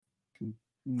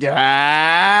Good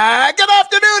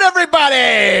afternoon,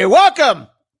 everybody. Welcome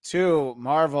to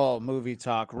Marvel Movie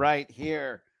Talk right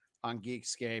here on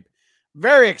Geekscape.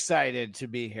 Very excited to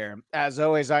be here. As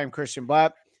always, I'm Christian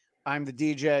Blatt. I'm the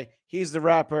DJ. He's the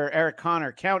rapper, Eric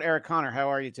Connor. Count Eric Connor, how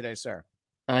are you today, sir?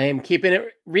 I am keeping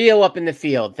it real up in the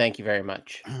field. Thank you very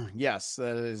much. Yes,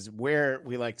 that is where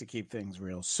we like to keep things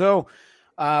real. So,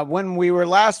 when we were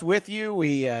last with you,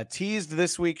 we teased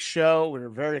this week's show. We were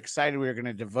very excited. We were going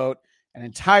to devote an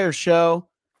entire show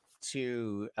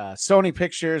to Sony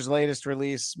Pictures' latest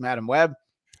release, Madam Web,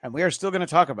 and we are still going to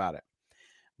talk about it.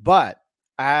 But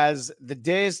as the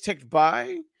days ticked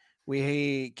by,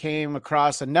 we came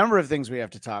across a number of things we have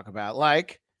to talk about,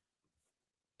 like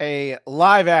a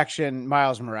live action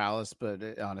Miles Morales,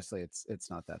 but honestly, it's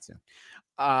not that soon.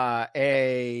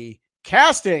 A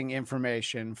casting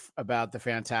information about the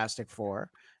Fantastic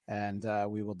Four, and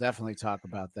we will definitely talk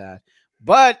about that.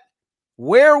 But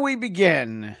where we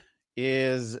begin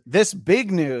is this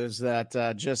big news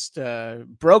that just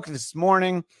broke this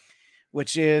morning,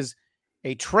 which is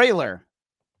a trailer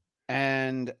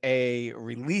and a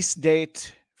release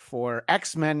date for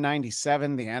X-Men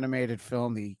 97, the animated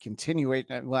film, the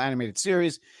animated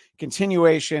series,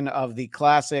 continuation of the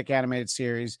classic animated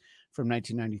series from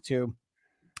 1992.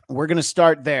 We're going to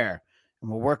start there, and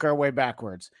we'll work our way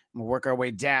backwards, and we'll work our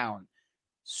way down,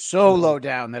 so low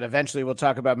down that eventually we'll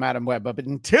talk about Madam Web. But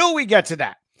until we get to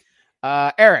that,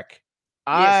 Eric, yes.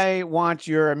 I want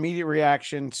your immediate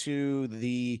reaction to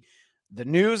the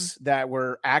news that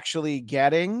we're actually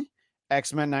getting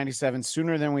X-Men 97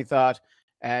 sooner than we thought,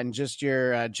 and just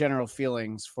your general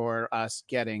feelings for us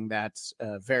getting that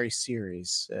very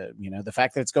series, the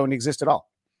fact that it's going to exist at all.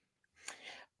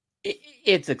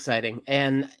 It's exciting.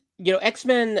 And,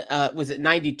 X-Men, was it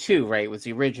 92, right? Was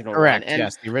the original Correct, one. And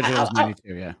yes, the original was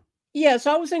 92, yeah. Yeah,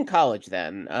 so I was in college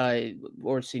then,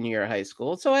 or senior year of high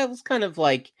school. So I was kind of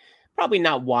like probably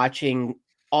not watching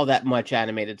all that much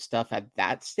animated stuff at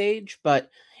that stage, but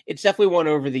it's definitely one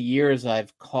over the years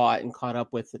I've caught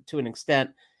up with to an extent.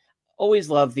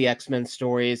 Always loved the X-Men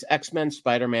stories. X-Men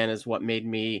Spider-Man is what made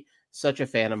me such a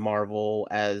fan of Marvel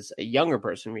as a younger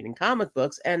person reading comic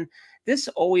books. And this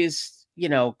always,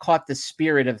 caught the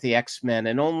spirit of the X-Men,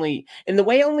 and only in the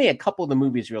way only a couple of the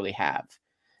movies really have.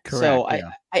 Correct, so yeah.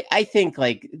 I think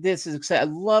like this is exciting.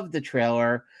 I love the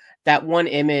trailer. That one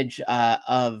image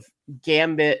of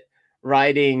Gambit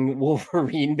riding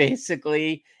Wolverine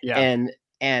basically, yeah. and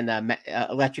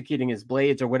electrocuting his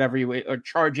blades or whatever or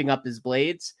charging up his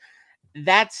blades.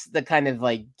 That's the kind of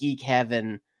like geek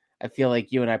heaven I feel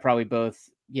like you and I probably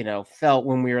both, felt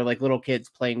when we were like little kids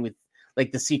playing with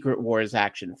like the Secret Wars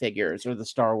action figures or the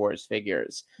Star Wars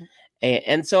figures.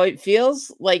 And so it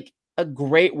feels like a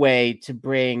great way to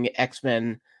bring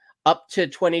X-Men up to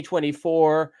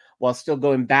 2024 while still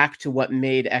going back to what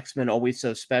made X-Men always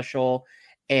so special.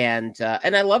 And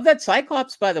I love that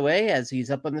Cyclops, by the way, as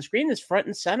he's up on the screen, is front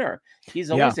and center.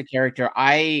 He's always a character.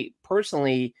 I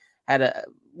personally had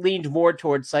leaned more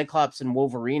towards Cyclops and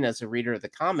Wolverine as a reader of the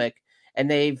comic, and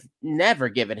they've never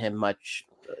given him much,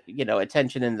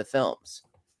 attention in the films.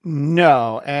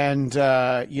 No, and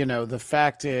the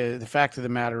fact of the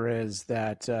matter is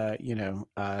that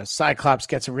Cyclops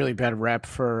gets a really bad rep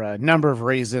for a number of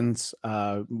reasons.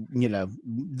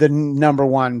 The number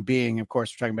one being, of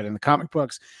course, we're talking about in the comic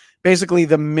books. Basically,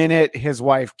 the minute his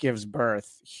wife gives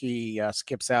birth, he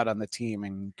skips out on the team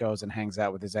and goes and hangs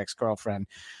out with his ex-girlfriend,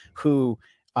 who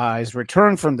is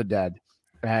returned from the dead.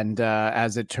 And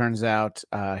as it turns out,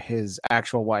 his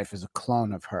actual wife is a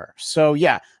clone of her. So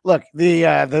yeah, look,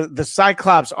 the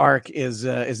Cyclops arc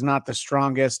is not the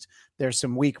strongest. There's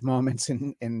some weak moments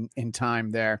in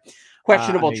time there.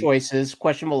 Questionable choices,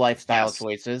 questionable lifestyle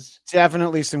choices.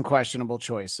 Definitely some questionable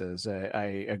choices.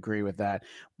 I agree with that.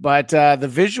 But the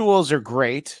visuals are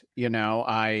great.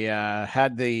 I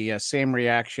had the same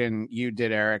reaction you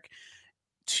did, Eric,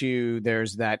 to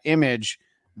there's that image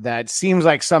that seems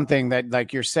like something that,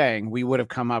 like you're saying, we would have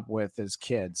come up with as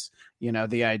kids.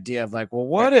 The idea of like, well,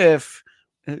 what if,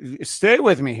 stay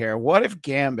with me here, what if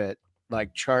Gambit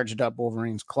like charged up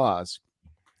Wolverine's claws?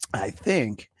 I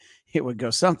think it would go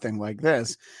something like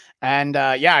this. And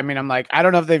I'm like, I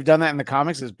don't know if they've done that in the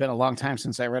comics. It's been a long time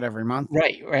since I read Every Month.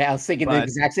 Right. I was thinking the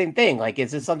exact same thing. Like,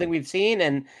 is this something we've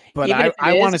seen? But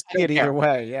I want to see it either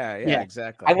way. Yeah,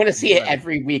 exactly. I want to see it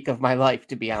every week of my life,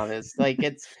 to be honest. Like,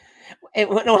 it's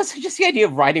also just the idea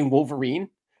of riding Wolverine.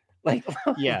 Like,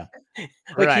 yeah.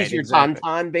 Like right, he's your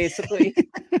tauntaun, basically.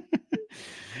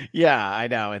 Yeah, I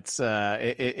know. It's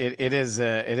it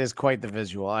is quite the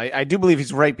visual. I do believe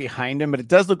he's right behind him, but it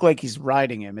does look like he's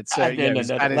riding him. It's no.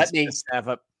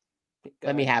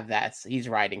 Let me have that. He's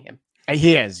riding him.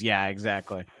 He is, yeah,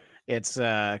 exactly. It's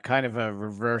kind of a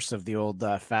reverse of the old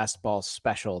fastball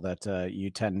special that you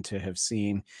tend to have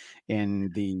seen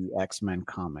in the X-Men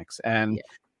comics, and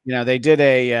Yeah. they did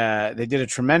a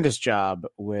tremendous job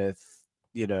with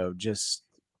just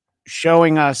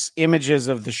showing us images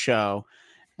of the show,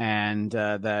 and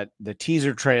that the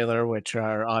teaser trailer, which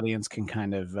our audience can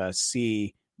kind of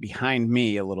see behind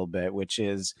me a little bit, which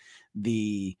is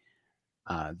the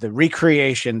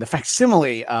recreation, the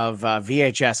facsimile of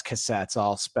VHS cassettes,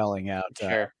 all spelling out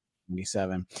Sure.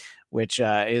 97, which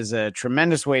is a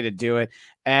tremendous way to do it.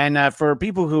 And for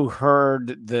people who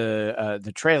heard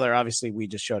the trailer, obviously we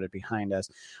just showed it behind us.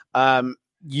 That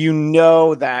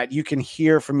you can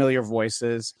hear familiar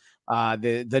voices.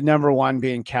 The number one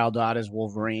being Cal Dodd as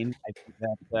Wolverine. I think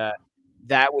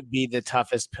that would be the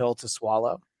toughest pill to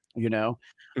swallow.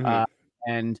 Mhm.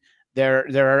 And there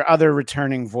are other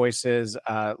returning voices.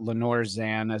 Lenore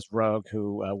Zan as Rogue,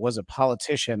 who was a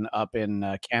politician up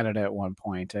in Canada at one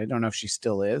point. I don't know if she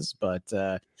still is, but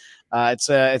it's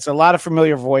a lot of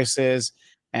familiar voices.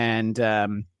 And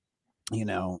the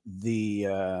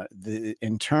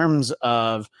in terms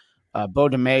of Bo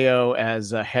DeMeo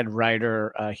as a head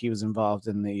writer, he was involved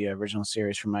in the original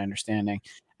series, from my understanding.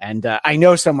 And I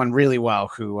know someone really well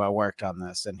who worked on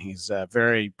this, and he's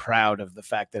very proud of the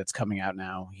fact that it's coming out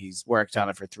now. He's worked on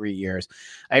it for 3 years.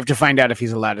 I have to find out if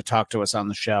he's allowed to talk to us on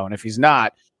the show. And if he's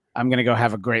not, I'm going to go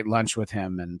have a great lunch with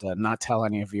him and not tell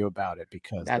any of you about it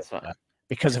That's fine.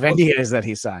 because of NDAs that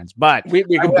he signs. But we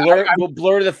can we'll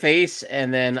blur the face,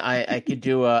 and then I could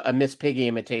do a Miss Piggy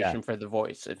imitation for the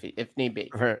voice if need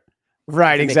be.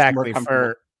 Right, exactly.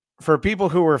 For people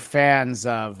who were fans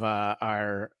of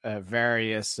our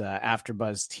various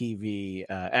AfterBuzz TV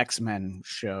X-Men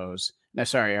shows, our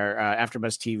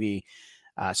AfterBuzz TV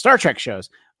Star Trek shows,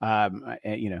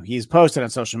 he's posted on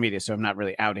social media, so I'm not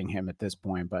really outing him at this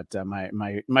point. But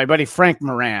my buddy Frank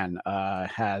Moran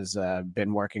has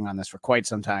been working on this for quite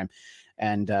some time.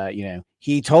 And,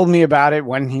 he told me about it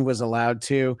when he was allowed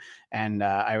to. And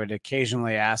I would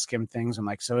occasionally ask him things. I'm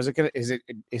like, so is it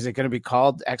going to be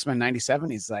called X-Men 97?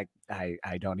 He's like,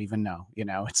 I don't even know.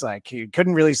 It's like he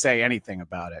couldn't really say anything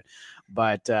about it.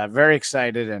 But very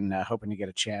excited and hoping to get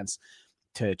a chance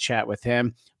to chat with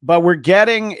him. But we're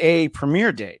getting a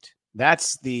premiere date.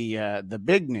 That's the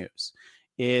big news,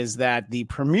 is that the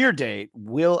premiere date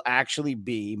will actually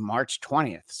be March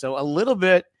 20th. So a little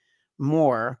bit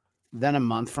more than a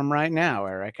month from right now,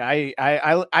 Eric.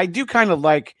 I do kind of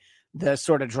like the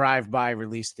sort of drive-by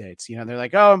release dates. They're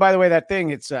like, oh, and by the way, that thing,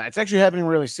 it's actually happening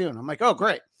really soon. I'm like, oh,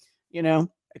 great.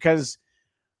 Because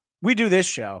we do this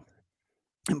show,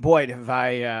 and boy, have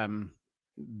I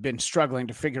been struggling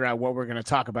to figure out what we're going to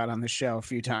talk about on the show a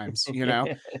few times,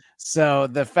 So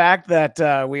the fact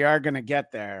that we are going to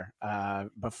get there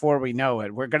before we know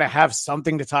it, we're going to have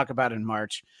something to talk about in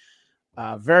March.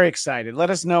 Very excited. Let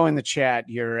us know in the chat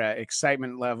your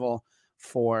excitement level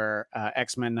for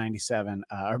X-Men 97.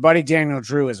 Our buddy Daniel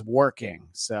Drew is working,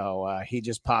 so he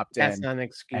just popped in. That's not an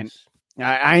excuse.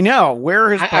 I know.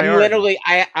 Where is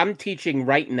I'm teaching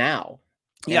right now.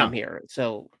 Yeah, I'm here.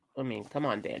 So I mean, come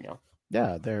on, Daniel.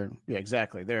 Yeah,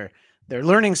 exactly. They're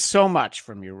learning so much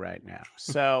from you right now.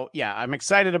 So yeah, I'm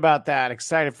excited about that.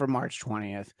 Excited for March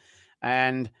 20th,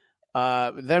 and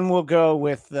then we'll go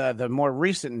with the more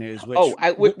recent news. Which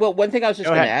one thing I was just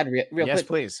going to add real quick. Yes,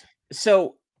 please.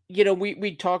 So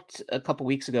we talked a couple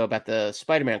weeks ago about the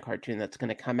Spider-Man cartoon that's going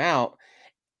to come out,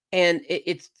 and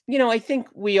it's I think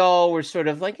we all were sort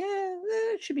of like,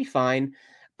 it should be fine,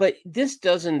 but this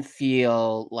doesn't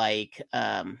feel like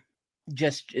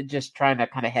just trying to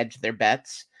kind of hedge their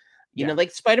bets.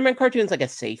 Like Spider-Man cartoon's like a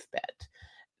safe bet.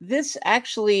 This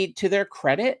actually, to their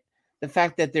credit, the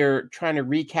fact that they're trying to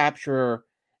recapture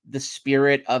the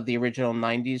spirit of the original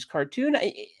 90s cartoon,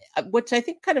 what's I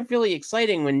think kind of really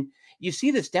exciting when you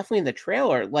see this definitely in the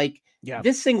trailer,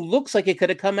 this thing looks like it could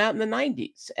have come out in the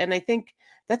 90s. And I think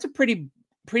that's a pretty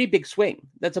big swing.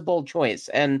 That's a bold choice.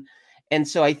 And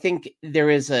so I think there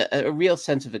is a real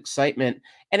sense of excitement.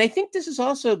 And I think this is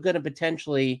also going to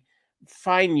potentially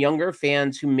find younger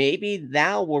fans who maybe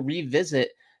now will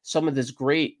revisit some of this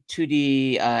great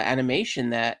 2D animation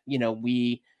that,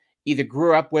 we either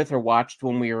grew up with or watched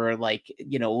when we were a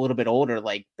little bit older,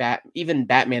 like even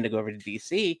Batman to go over to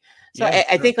DC. So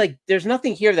I think there's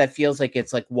nothing here that feels like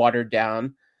it's watered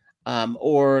down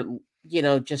or,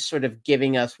 just sort of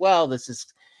giving us, well, this is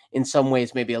in some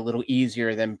ways maybe a little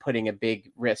easier than putting a big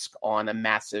risk on a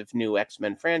massive new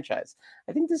X-Men franchise.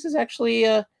 I think this is actually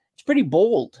pretty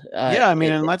bold. Yeah, I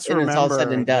mean, and let's and it's all said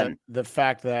remember and done. the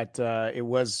fact that it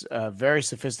was very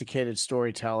sophisticated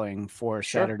storytelling for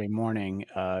Sure. Saturday morning.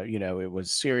 It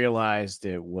was serialized.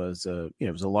 It was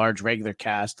it was a large regular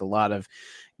cast, a lot of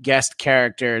guest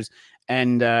characters.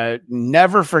 And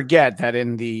never forget that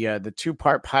in the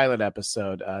 2-part pilot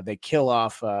episode, they kill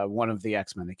off one of the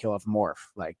X-Men. They kill off Morph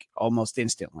like almost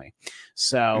instantly.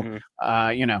 So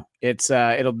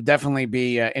it'll definitely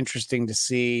be interesting to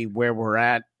see where we're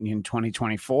at in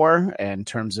 2024 in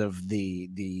terms of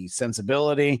the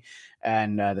sensibility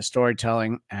and the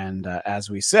storytelling. And as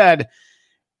we said,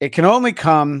 it can only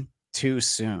come too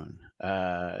soon.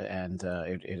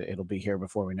 It'll be here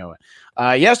before we know it.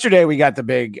 Yesterday, we got the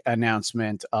big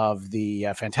announcement of the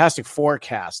Fantastic Four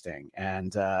casting,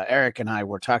 and Eric and I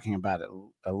were talking about it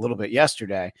a little bit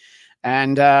yesterday.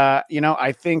 And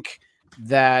I think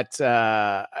that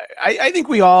I think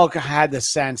we all had the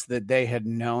sense that they had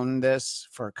known this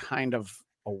for kind of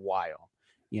a while.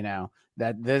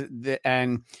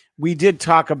 And we did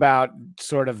talk about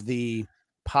sort of the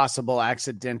possible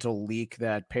accidental leak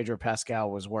that Pedro Pascal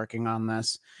was working on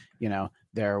this.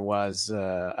 There was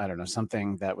I don't know,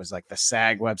 something that was like the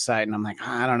SAG website, and I'm like,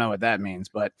 I don't know what that means,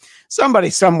 but somebody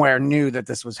somewhere knew that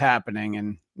this was happening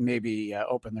and maybe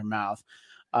opened their mouth.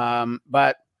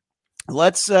 But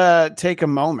let's take a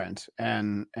moment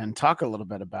and talk a little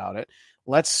bit about it.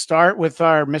 Let's start with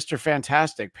our Mr.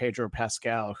 Fantastic, Pedro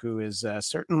Pascal, who is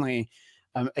certainly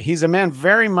he's a man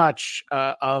very much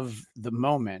of the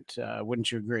moment.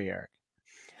 Wouldn't you agree, Eric?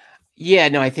 Yeah,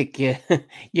 no, I think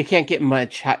you can't get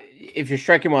much if you're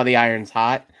striking while the iron's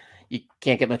hot. You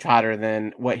can't get much hotter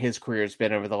than what his career has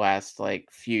been over the last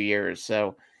few years.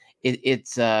 So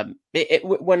it's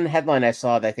one headline I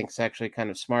saw that I think is actually kind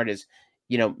of smart is,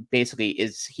 basically,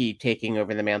 is he taking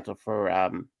over the mantle for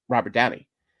Robert Downey?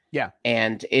 Yeah,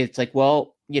 and it's like,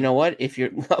 well, you know what? If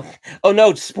you're, oh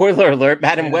no, spoiler alert,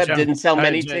 Madam Web didn't sell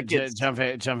many tickets.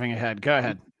 Jumping ahead, go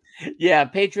ahead. Yeah,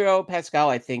 Pedro Pascal,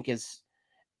 I think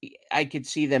I could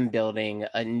see them building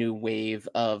a new wave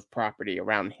of property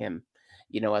around him,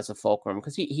 as a fulcrum,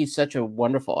 because he's such a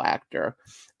wonderful actor,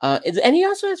 and he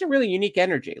also has a really unique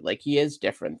energy. Like, he is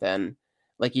different than,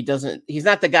 he's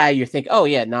not the guy you think, oh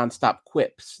yeah, nonstop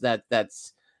quips.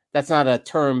 That's not a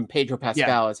term Pedro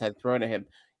Pascal has had thrown at him.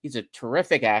 He's a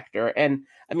terrific actor. And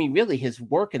I mean, really, his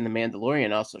work in The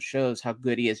Mandalorian also shows how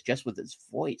good he is just with his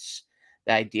voice.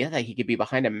 The idea that he could be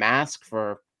behind a mask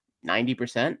for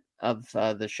 90% of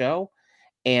the show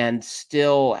and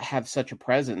still have such a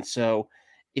presence. So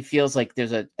it feels like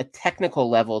there's a technical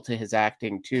level to his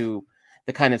acting, to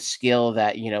the kind of skill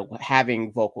that,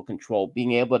 having vocal control,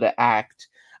 being able to act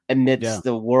amidst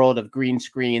the world of green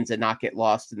screens and not get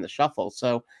lost in the shuffle.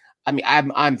 So I mean,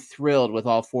 I'm thrilled with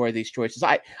all four of these choices.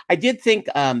 I did think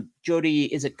Jodie,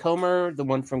 is it Comer, the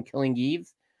one from Killing Eve?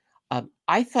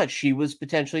 I thought she was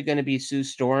potentially going to be Sue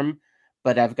Storm,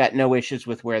 but I've got no issues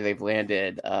with where they've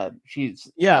landed.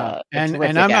 She's and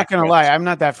I'm not going to lie, I'm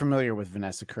not that familiar with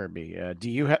Vanessa Kirby.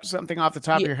 Do you have something off the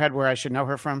top of your head where I should know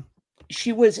her from?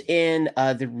 She was in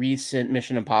the recent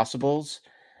Mission Impossibles,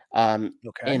 in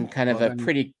kind of a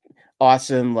pretty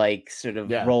awesome sort of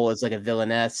role as a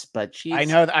villainess, but I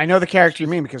know the character you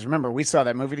mean, because remember, we saw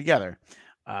that movie together,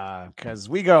 because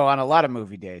we go on a lot of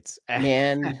movie dates.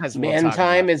 Man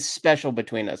time is special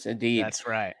between us, indeed. That's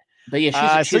right. But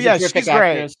yeah, she's a terrific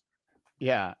actress.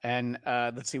 Yeah, and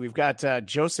let's see, we've got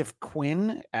Joseph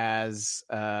Quinn as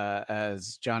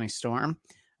Johnny Storm.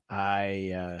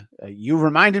 You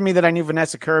reminded me that I knew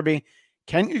Vanessa Kirby.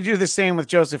 Can you do the same with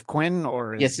Joseph Quinn?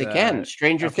 Or yes, it can.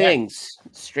 Stranger Things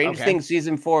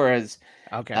season 4 is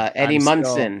Eddie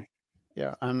Munson.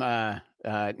 I'm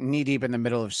knee deep in the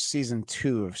middle of season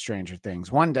 2 of Stranger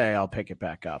Things. One day I'll pick it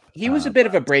back up. He was a bit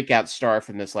of a breakout star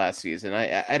from this last season.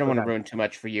 I don't want to ruin too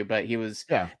much for you, but he was.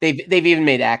 Yeah. They've even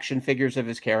made action figures of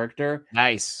his character.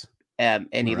 Nice. And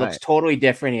he looks totally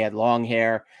different. He had long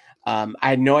hair. I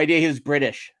had no idea he was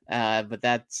British, but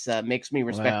that makes me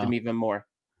respect him even more.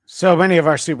 So many of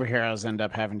our superheroes end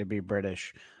up having to be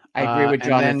British. I agree with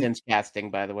Jonathan's casting,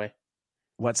 by the way.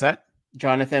 What's that?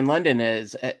 Jonathan London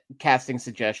is casting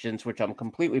suggestions, which I'm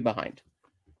completely behind.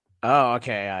 Oh,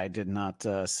 okay. I did not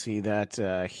see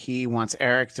that. He wants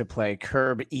Eric to play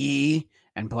Curb E,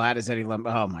 and Platt is Eddie Lumb.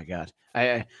 Oh my God.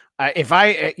 And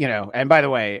by the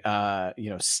way,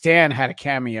 Stan had a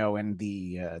cameo in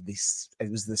it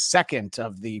was the second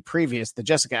of the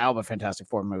Jessica Alba Fantastic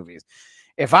Four movies.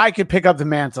 If I could pick up the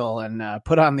mantle and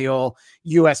put on the old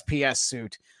USPS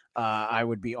suit, I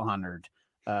would be honored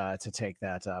to take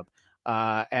that up.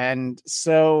 And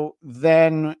so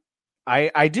then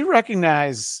I do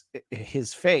recognize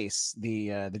his face,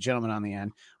 the gentleman on the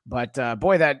end, but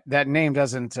boy, that name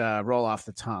doesn't roll off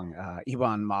the tongue.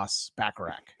 Ebon Moss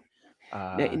Bacharach.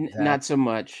 Not so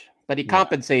much, but he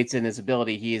compensates in his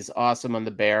ability. He is awesome on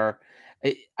the bear.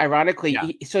 Ironically,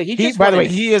 he just by the way,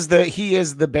 he is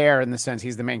the bear in the sense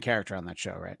he's the main character on that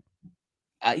show, right?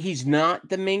 He's not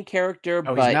the main character,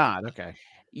 but he's not. Okay.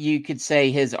 You could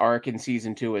say his arc in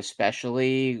season 2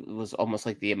 especially was almost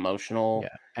like the emotional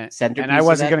centerpiece. And I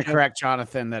wasn't going to correct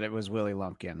Jonathan that it was Willie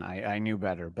Lumpkin. I knew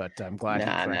better, but I'm glad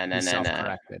he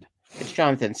self-corrected. It's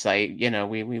Jonathan's site. You know,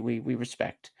 we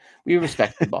respect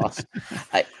the boss.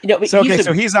 So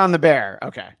he's on the bear.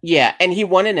 Okay. Yeah, and he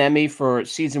won an Emmy for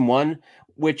season 1,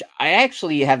 which I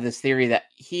actually have this theory that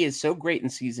he is so great in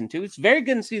season 2. It's very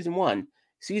good in season 1.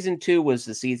 Season 2 was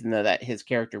the season though that his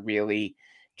character really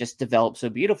just developed so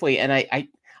beautifully. And I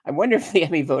wonder if the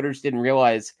Emmy voters didn't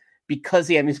realize, because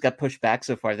the Emmys got pushed back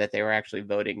so far, that they were actually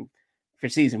voting for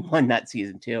season 1, not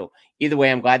season 2. Either way,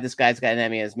 I'm glad this guy's got an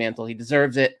Emmy as mantle. He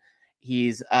deserves it.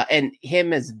 He's and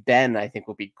him as Ben, I think,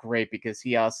 will be great because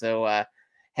he also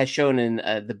has shown in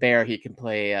The Bear he can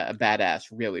play a badass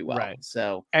really well. Right.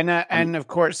 So and of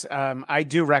course, I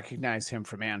do recognize him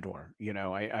from Andor. You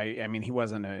know, I mean, he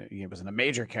wasn't a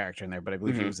major character in there, but I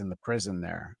believe he was in the prison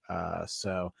there.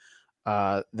 So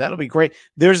that'll be great.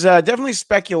 There's definitely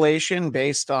speculation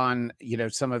based on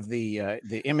some of the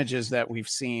images that we've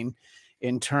seen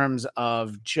in terms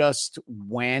of just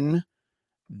when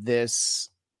this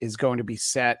is going to be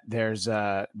set. There's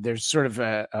sort of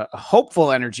a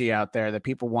hopeful energy out there that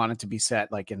people want it to be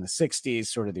set like in the 60s,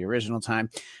 sort of the original time.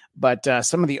 But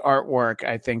some of the artwork,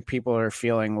 I think people are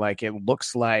feeling like it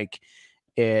looks like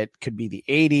it could be the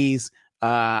 80s.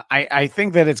 I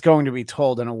think that it's going to be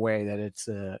told in a way that it's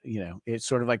it's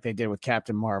sort of like they did with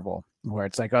Captain Marvel, where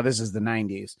it's like, oh, this is the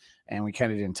 90s, and we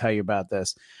kind of didn't tell you about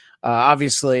this.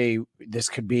 Obviously, this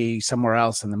could be somewhere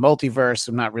else in the multiverse.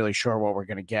 I'm not really sure what we're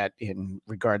going to get in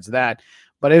regards to that,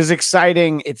 but it is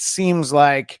exciting. It seems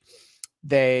like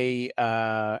they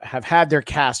have had their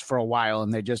cast for a while,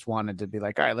 and they just wanted to be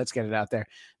like, all right, let's get it out there.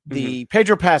 The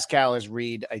Pedro Pascal as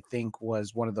Reed, I think,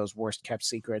 was one of those worst kept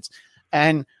secrets.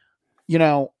 And,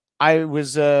 I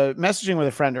was messaging with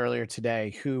a friend earlier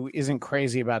today who isn't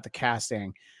crazy about the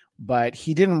casting, but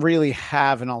he didn't really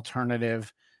have an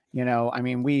alternative. I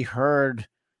mean, we heard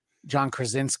John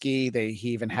Krasinski. He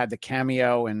even had the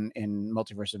cameo in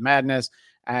Multiverse of Madness.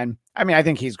 And I mean, I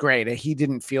think he's great. He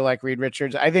didn't feel like Reed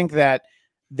Richards. I think that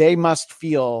they must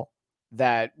feel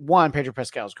that, one, Pedro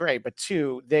Pascal is great, but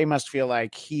two, they must feel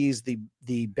like he's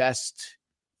the best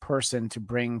person to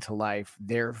bring to life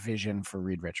their vision for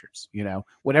Reed Richards.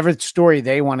 Whatever story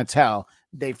they want to tell,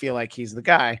 they feel like he's the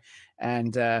guy.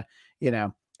 And,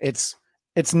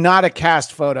 it's not a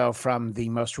cast photo from the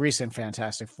most recent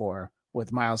Fantastic Four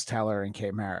with Miles Teller and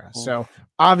Kate Mara. So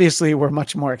obviously we're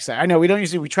much more excited. I know we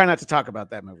try not to talk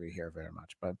about that movie here very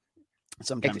much, but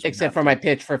sometimes except for my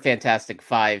pitch for Fantastic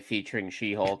Five featuring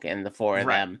She-Hulk and the four of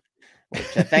them, which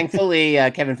thankfully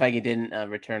Kevin Feige didn't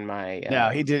return my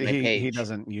no, he did. He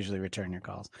doesn't usually return your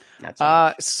calls.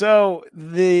 So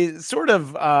the sort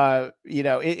of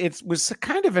it was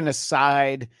kind of an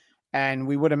aside. And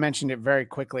we would have mentioned it very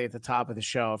quickly at the top of the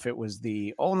show if it was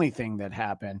the only thing that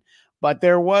happened. But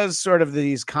there was sort of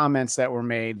these comments that were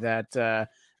made that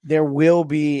there will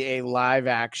be a live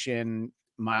action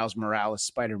Miles Morales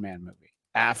Spider-Man movie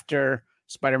after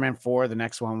Spider-Man 4, the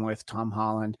next one with Tom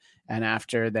Holland, and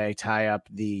after they tie up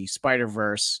the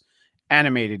Spider-Verse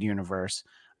animated universe.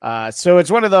 So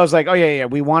it's one of those like, oh, yeah,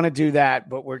 we want to do that,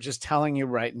 but we're just telling you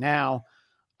right now.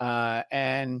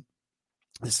 And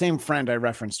the same friend I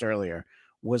referenced earlier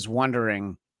was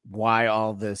wondering why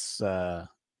all this,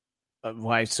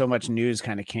 why so much news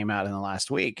kind of came out in the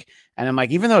last week. And I'm like,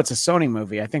 even though it's a Sony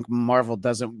movie, I think Marvel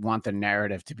doesn't want the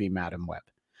narrative to be Madam Web.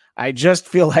 I just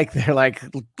feel like they're like,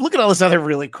 look at all this other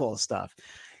really cool stuff.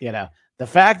 The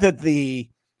fact that the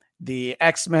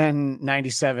X-Men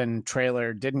 97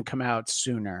 trailer didn't come out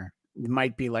sooner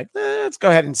might be like, let's go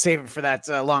ahead and save it for that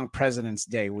long President's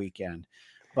Day weekend.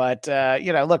 But,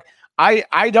 look,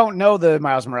 I don't know the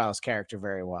Miles Morales character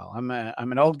very well. I'm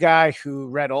an old guy who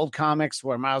read old comics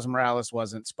where Miles Morales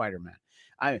wasn't Spider-Man.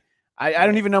 I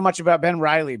don't even know much about Ben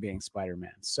Reilly being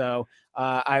Spider-Man. So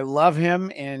I love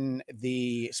him in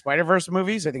the Spider-Verse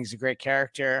movies. I think he's a great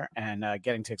character, and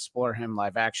getting to explore him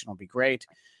live action will be great.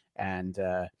 And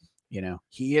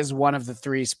he is one of the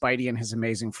 3 Spidey and His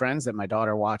Amazing Friends that my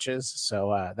daughter watches.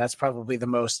 So that's probably the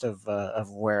most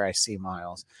of where I see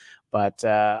Miles. But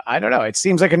I don't know. It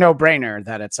seems like a no-brainer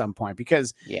that at some point,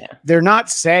 because they're not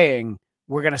saying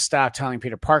we're going to stop telling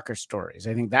Peter Parker stories.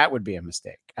 I think that would be a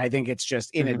mistake. I think it's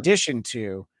just in addition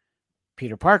to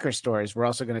Peter Parker stories, we're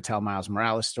also going to tell Miles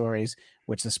Morales stories,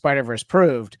 which the Spider-Verse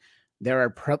proved. There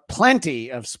are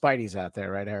plenty of Spideys out there,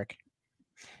 right, Eric?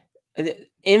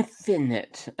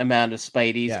 Infinite amount of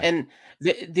Spideys. Yeah. And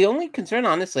the only concern,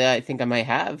 honestly, I think I might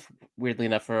have, weirdly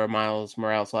enough, for Miles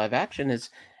Morales live action is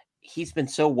he's been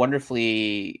so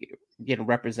wonderfully,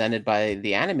 represented by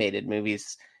the animated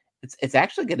movies. It's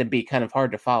actually going to be kind of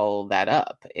hard to follow that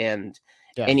up, and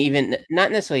even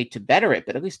not necessarily to better it,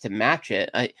 but at least to match it.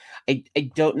 I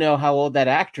don't know how old that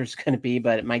actor's going to be,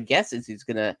 but my guess is he's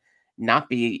going to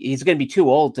be too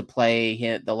old to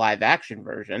play the live action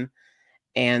version.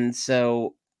 And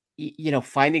so,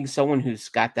 finding someone who's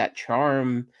got that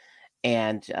charm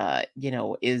and,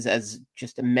 is as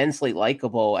just immensely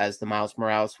likable as the Miles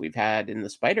Morales we've had in the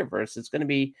Spider-Verse, it's going to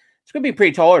be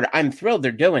pretty tall order. I'm thrilled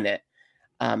they're doing it.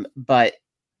 But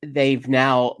they've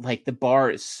now, the bar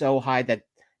is so high that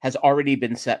has already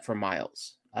been set for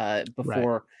Miles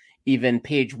before even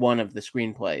page one of the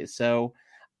screenplay. So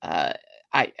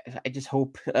I just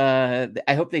hope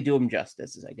they do him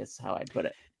justice, is I guess how I'd put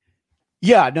it.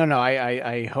 Yeah, no,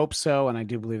 I hope so, and I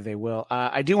do believe they will.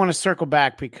 I do want to circle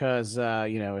back because,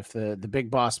 if the big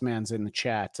boss man's in the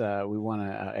chat, we want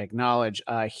to acknowledge.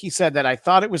 He said that I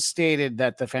thought it was stated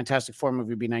that the Fantastic Four movie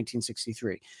would be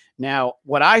 1963. Now,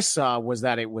 what I saw was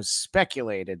that it was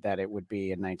speculated that it would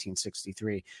be in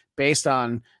 1963 based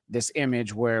on this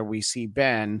image where we see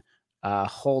Ben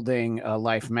holding a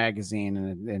Life magazine,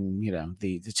 and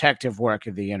the detective work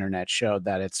of the internet showed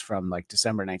that it's from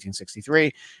December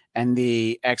 1963, and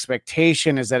the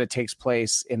expectation is that it takes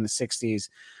place in the 60s,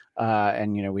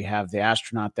 and we have the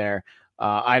astronaut there.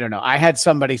 I don't know. I had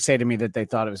somebody say to me that they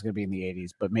thought it was going to be in the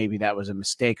 80s, but maybe that was a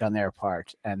mistake on their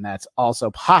part, and that's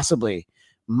also possibly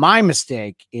my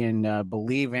mistake in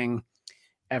believing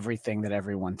everything that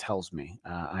everyone tells me.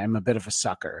 I'm a bit of a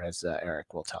sucker, as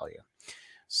Eric will tell you.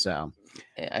 So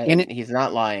he's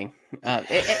not lying. And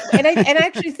I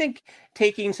actually think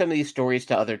taking some of these stories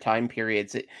to other time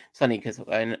periods, it's funny because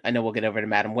I know we'll get over to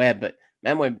Madam Web, but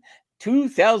Madam Web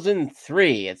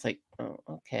 2003, it's like, oh,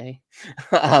 okay.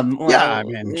 I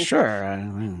mean, sure. I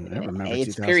remember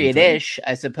it's period-ish,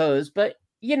 I suppose, but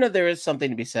there is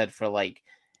something to be said for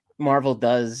Marvel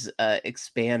does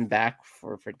expand back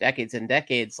for decades and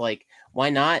decades. Why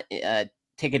not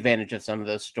take advantage of some of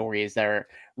those stories that are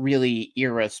really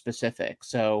era specific?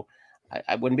 So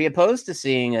I wouldn't be opposed to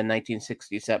seeing a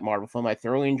 1960s set Marvel film. I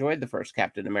thoroughly enjoyed the first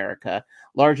Captain America,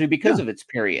 largely because of its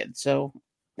period. So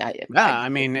I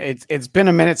mean, it's been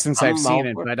a minute since I've seen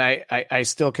it, but I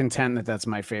still contend that that's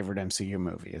my favorite MCU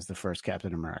movie, is the first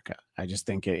Captain America. I just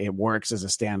think it works as a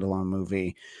standalone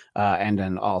movie, and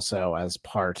then also as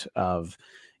part of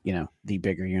the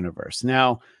bigger universe.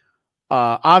 Now,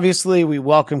 obviously, we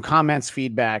welcome comments,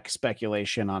 feedback,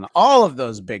 speculation on all of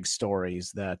those big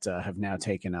stories that have now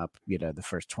taken up, the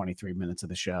first 23 minutes of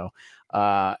the show.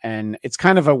 And it's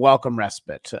kind of a welcome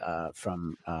respite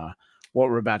from what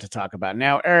we're about to talk about.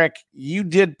 Now, Eric, you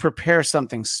did prepare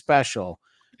something special.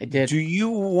 I did. Do you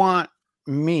want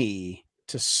me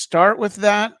to start with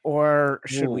that, or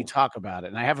should we talk about it?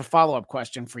 And I have a follow-up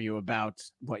question for you about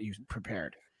what you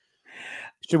prepared.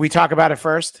 Should we talk about it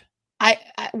first? I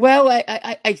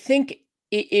think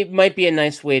it might be a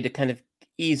nice way to kind of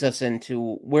ease us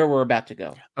into where we're about to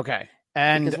go. Okay.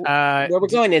 And where we're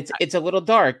going, it's a little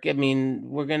dark. I mean,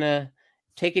 we're going to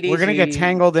take it easy. We're going to get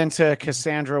tangled into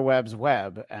Cassandra Webb's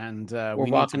web, and we're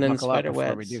walking in the spider webs.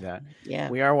 Before we do that. Yeah.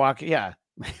 We are walking. Yeah.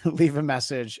 Leave a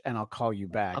message and I'll call you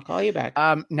back.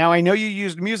 Now, I know you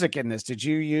used music in this. Did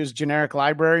you use generic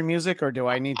library music, or do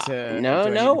I need to?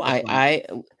 No.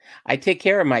 I take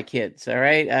care of my kids. All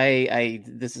right.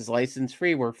 This is license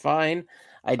free. We're fine.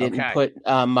 I didn't put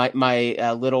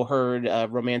my Little Heard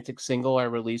romantic single I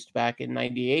released back in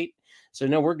 '98. So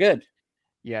no, we're good.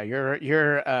 Yeah,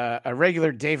 you're a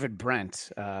regular David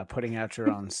Brent, putting out your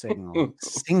own singles.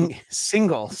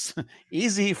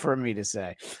 Easy for me to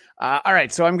say. All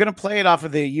right, so I'm going to play it off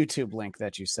of the YouTube link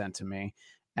that you sent to me,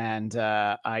 and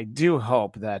I do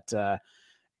hope that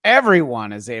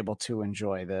everyone is able to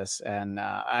enjoy this. And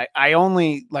I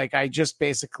just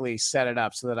basically set it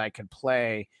up so that I could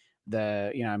play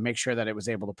make sure that it was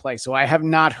able to play. So I have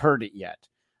not heard it yet.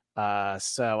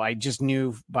 So I just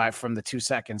knew from the 2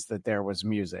 seconds that there was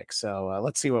music. So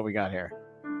let's see what we got here.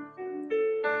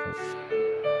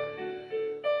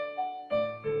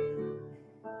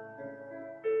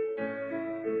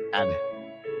 And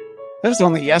that was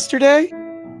only yesterday.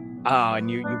 Oh,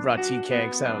 and you brought tea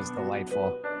cakes. That was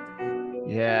delightful.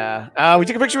 Yeah. We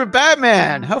took a picture with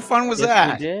Batman. How fun was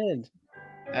that? We did.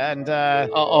 And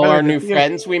all our new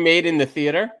friends we made in the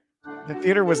theater. The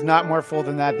theater was not more full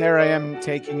than that. There I am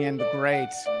taking in the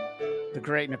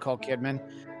great Nicole Kidman.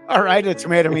 All right, a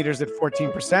tomato meter's at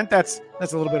 14%. That's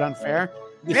a little bit unfair.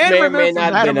 This may or may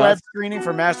not have been web us. screening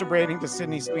for masturbating to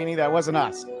Sydney Sweeney. That wasn't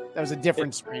us. That was a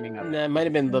different screening of it. It might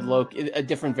have been a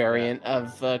different variant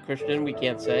of Christian. We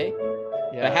can't say.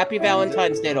 Yeah. But happy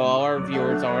Valentine's Day to all our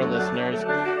viewers, all our listeners,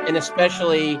 and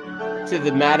especially to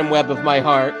the Madam Web of my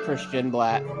heart, Christian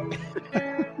Blatt.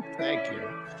 Thank you.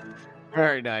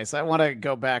 Very nice. I want to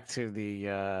go back to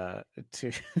the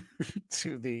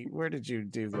to the where did you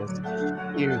do this?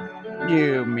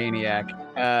 You maniac.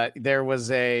 There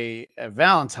was a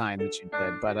Valentine that you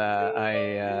did, but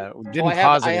I didn't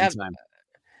pause it in time.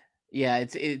 Yeah,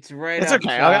 it's right. It's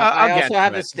okay. I also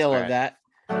have a still of that.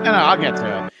 No, I'll get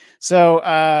to it.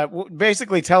 So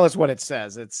basically tell us what it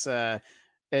says.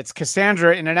 It's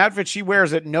Cassandra in an outfit she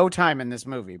wears at no time in this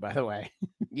movie, by the way.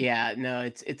 Yeah, no,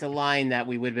 it's a line that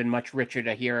we would have been much richer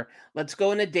to hear. Let's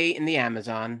go on a date in the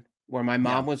Amazon where my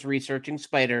mom was researching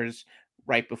spiders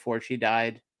right before she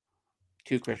died.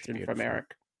 To Christian from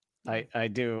Eric. I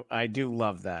do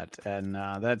love that. And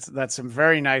that's some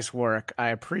very nice work. I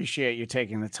appreciate you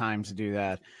taking the time to do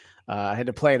that. I had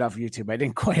to play it off YouTube. I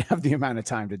didn't quite have the amount of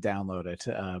time to download it,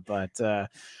 but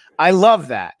I love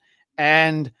that.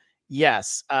 And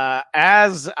yes,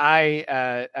 as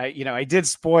I did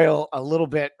spoil a little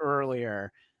bit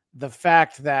earlier the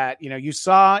fact that you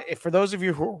saw. For those of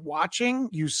you who are watching,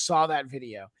 you saw that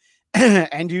video,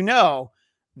 and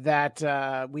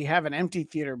that we have an empty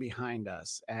theater behind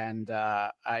us, and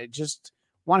I just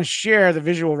want to share the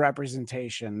visual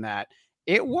representation that.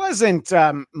 It wasn't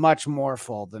much more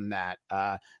full than that.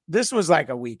 This was like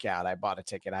a week out. I bought a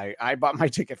ticket. I bought my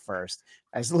ticket first.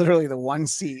 I was literally the one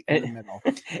seat in the middle.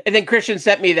 And then Christian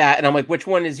sent me that, and I'm like, which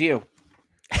one is you?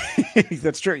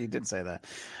 That's true. You did say that.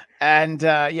 And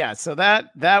so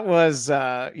that was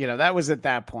that was at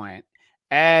that point.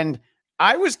 And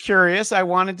I was curious. I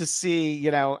wanted to see,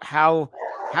 how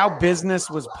business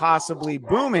was possibly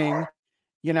booming.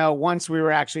 Once we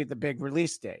were actually at the big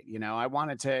release date, I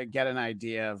wanted to get an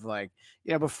idea of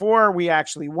before we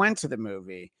actually went to the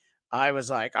movie, I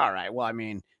was like, all right, well, I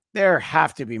mean, there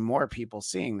have to be more people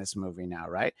seeing this movie now,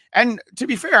 right? And to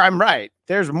be fair, I'm right.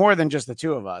 There's more than just the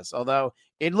two of us, although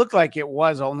it looked like it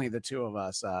was only the two of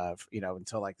us,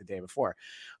 until like the day before.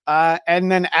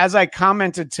 And then as I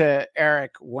commented to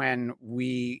Eric when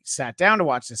we sat down to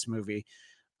watch this movie,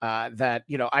 that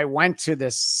I went to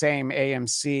this same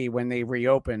AMC when they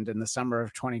reopened in the summer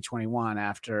of 2021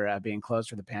 after being closed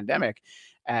for the pandemic,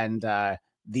 and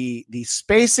the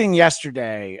spacing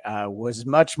yesterday was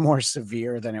much more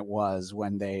severe than it was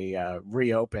when they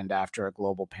reopened after a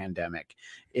global pandemic.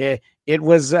 It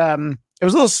was a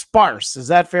little sparse. Is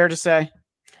that fair to say?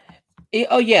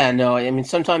 Oh yeah, no. I mean,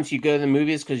 sometimes you go to the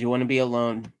movies because you want to be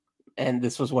alone, and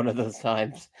this was one of those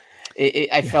times.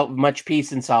 I felt much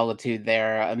peace and solitude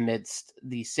there amidst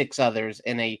the six others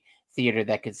in a theater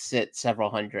that could sit several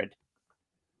hundred.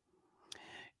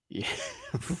 Yeah,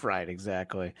 right.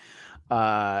 Exactly.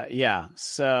 Yeah.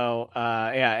 So,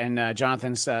 and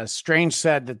Jonathan Strange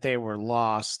said that they were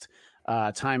lost.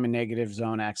 Time and Negative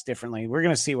Zone acts differently. We're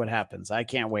going to see what happens. I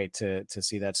can't wait to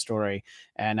see that story.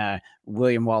 And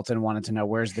William Walton wanted to know,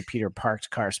 where's the Peter Parked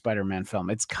Car Spider-Man film?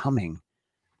 It's coming.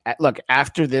 Look,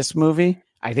 after this movie,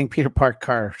 I think Peter Parked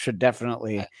Car should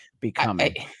definitely be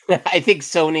coming. I think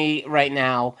Sony right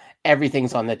now,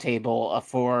 everything's on the table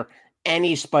for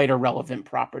any spider relevant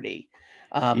property.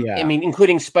 I mean,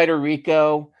 including Spider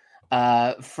Rico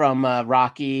from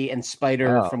Rocky and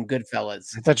Spider from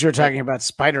Goodfellas. I thought you were talking about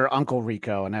Spider Uncle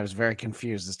Rico, and I was very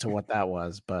confused as to what that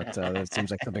was, but that seems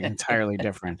like something entirely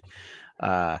different.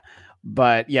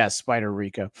 But yeah, Spider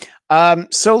Rico.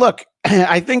 So look,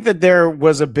 I think that there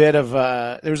was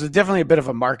definitely a bit of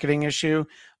a marketing issue.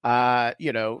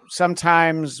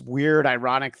 Sometimes weird,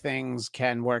 ironic things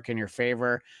can work in your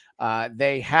favor.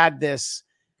 They had this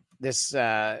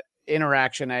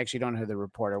interaction. I actually don't know who the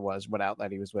reporter was, what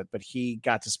outlet he was with, but he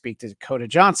got to speak to Dakota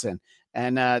Johnson.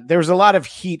 And there was a lot of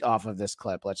heat off of this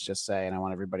clip, let's just say, and I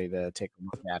want everybody to take a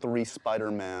look at it. 3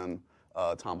 Spider-Man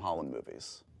Tom Holland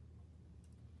movies.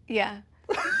 Yeah.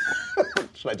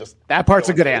 Should I just... That part's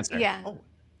a good answer. Yeah. Oh.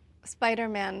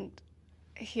 Spider-Man,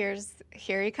 here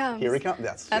he comes. Here he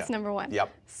comes, That's number one. Yep.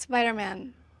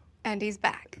 Spider-Man, and he's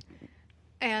back.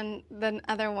 And the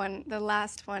other one, the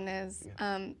last one is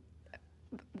the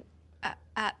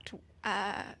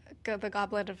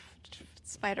Goblet of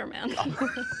Spider-Man.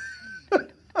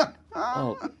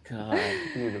 Oh, God.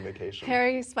 Need a vacation.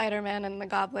 Harry, Spider-Man, and the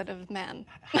Goblet of Man.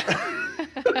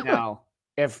 No.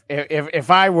 if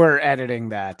I were editing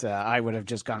that, I would have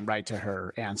just gone right to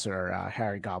her answer,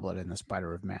 Harry Goblet in the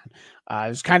Spider of Man. It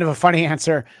was kind of a funny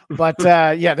answer, but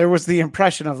yeah, there was the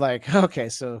impression of like, okay,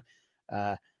 so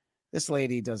this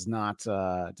lady does not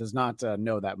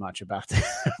know that much about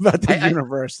about the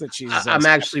universe that she's. I'm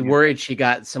actually worried she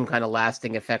got some kind of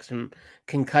lasting effects from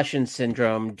concussion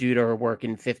syndrome due to her work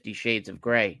in 50 Shades of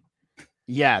Grey.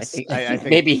 Yes, I think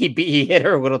maybe he hit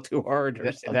her a little too hard.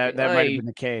 Or something. That might have been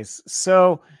the case.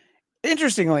 So,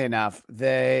 interestingly enough,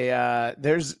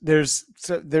 there's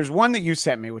one that you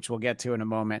sent me, which we'll get to in a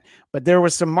moment. But there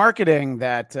was some marketing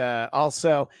that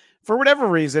also, for whatever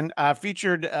reason,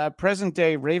 featured present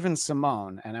day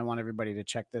Raven-Symoné, and I want everybody to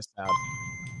check this out.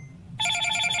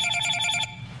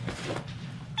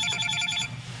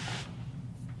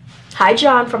 Hi,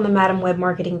 John from the Madam Web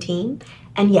marketing team.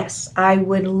 And yes, I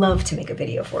would love to make a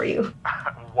video for you.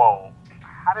 Whoa.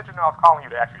 How did you know I was calling you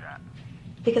to ask you that?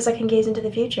 Because I can gaze into the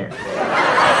future.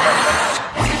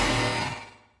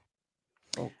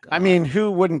 Oh, I mean,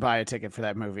 who wouldn't buy a ticket for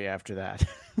that movie after that?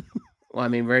 Well, I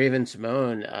mean,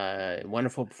 Raven-Symoné,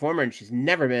 wonderful performer, and she's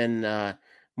never been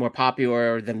more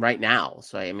popular than right now.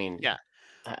 So, I mean, yeah,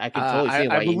 I can totally see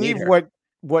why I you need her. believe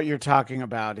what you're talking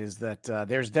about is that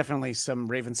there's definitely some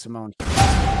Raven-Symoné,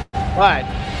 but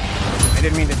I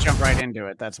didn't mean to jump right into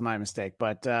it. That's my mistake.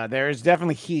 But there is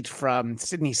definitely heat from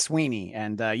Sydney Sweeney,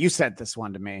 and you sent this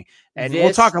one to me, and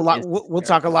we'll talk a lot. We'll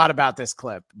talk a lot about this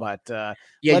clip. But yeah,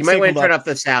 you might want to turn up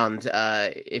the sound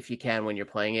if you can when you're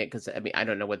playing it, because I mean I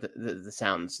don't know what the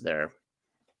sounds there.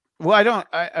 Well,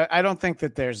 I don't think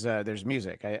that there's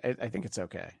music. I think it's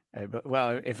okay. But,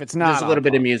 well, if it's not, there's a little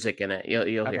bit of music in it. You'll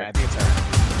okay, hear. I think it's all right.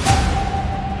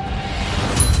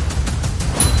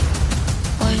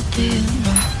 What do you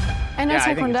know? I know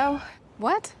Taekwondo.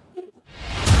 What?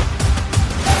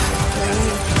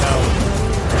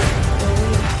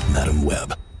 Madam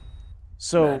Web.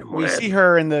 So we see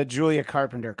her in the Julia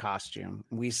Carpenter costume.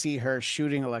 We see her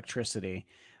shooting electricity.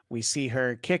 We see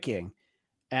her kicking.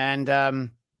 And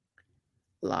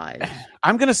lies.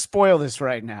 I'm going to spoil this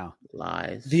right now.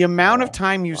 Lies. The amount of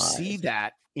time you see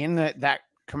that in that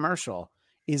commercial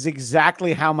is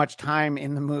exactly how much time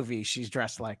in the movie she's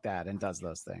dressed like that and does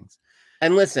those things.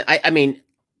 And listen, I mean,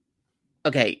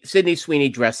 okay, Sydney Sweeney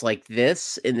dressed like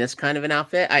this in this kind of an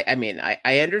outfit. I mean,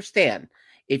 I understand.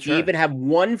 If you even have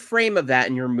one frame of that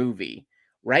in your movie,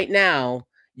 right now,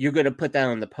 you're going to put that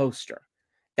on the poster.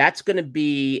 That's going to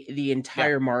be the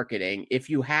entire marketing if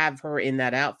you have her in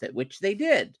that outfit, which they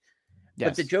did. Yes.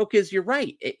 But the joke is, you're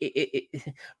right.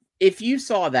 If you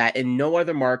saw that in no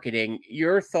other marketing,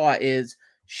 your thought is,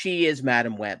 she is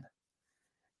Madam Web.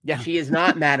 Yeah. She is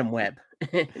not Madam Web.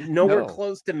 Nowhere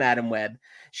close to Madam Web.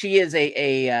 She is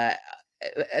a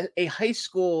high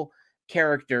school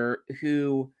character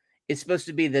who is supposed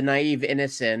to be the naive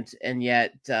innocent, and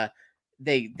yet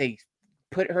they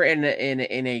put her in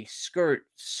a skirt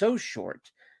so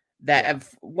short that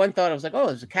one thought I was like, oh,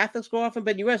 does the Catholics go off in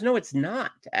bed in the U.S.? No, it's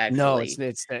not. Actually, no,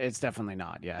 it's definitely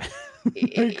not. Yeah,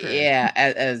 yeah.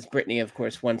 As Brittany, of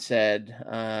course, once said,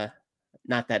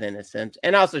 not that innocent,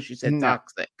 and also she said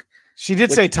toxic. She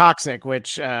did say toxic,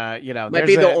 which might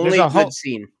be the only good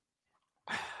scene.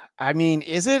 I mean,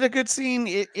 is it a good scene?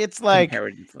 It's like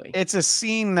it's a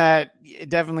scene that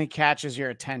definitely catches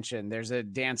your attention. There's a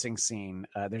dancing scene.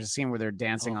 There's a scene where they're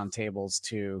dancing on tables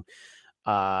to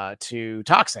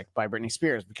Toxic by Britney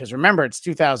Spears, because remember, it's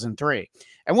 2003,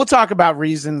 and we'll talk about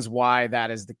reasons why that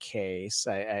is the case.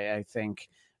 I think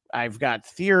I've got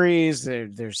theories.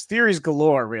 There's theories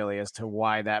galore, really, as to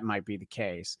why that might be the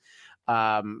case.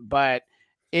 But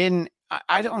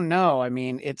I don't know. I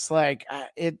mean, it's like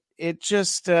it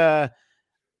just I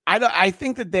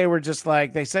think that they were just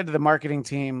like, they said to the marketing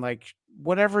team, like,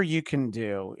 whatever you can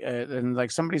do, and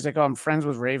like somebody's like, oh, I'm friends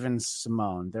with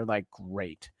Raven-Symoné. They're like,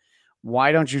 great.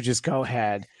 Why don't you just go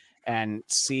ahead and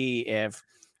see if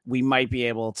we might be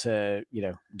able to,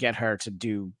 get her to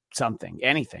do something,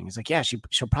 anything? It's like, yeah,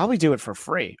 she'll probably do it for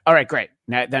free. All right, great.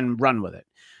 Now then run with it.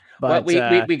 But we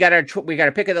got our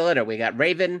pick of the litter. We got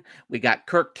Raven, we got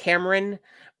Kirk Cameron,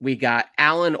 we got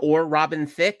Alan or Robin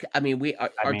Thicke. I mean,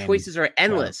 our choices are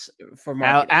endless for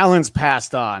marketing. Alan's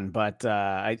passed on, but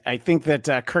I think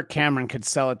that Kirk Cameron could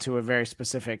sell it to a very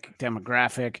specific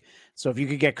demographic. So if you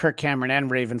could get Kirk Cameron and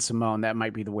Raven-Symoné, that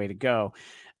might be the way to go.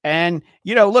 And,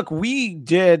 look, we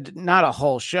did not a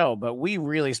whole show, but we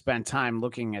really spent time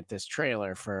looking at this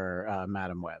trailer for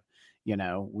Madam Web.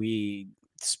 We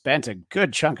spent a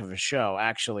good chunk of a show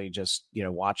actually just,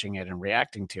 watching it and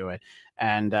reacting to it.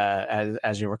 And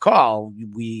as you recall,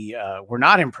 we were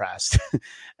not impressed.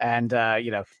 And,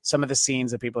 some of the scenes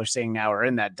that people are seeing now are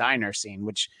in that diner scene,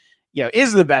 which,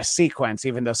 is the best sequence,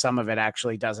 even though some of it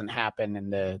actually doesn't happen in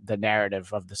the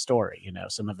narrative of the story.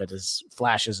 Some of it is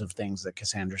flashes of things that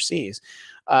Cassandra sees.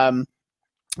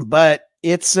 But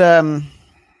it's,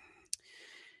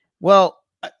 well,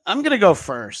 I'm going to go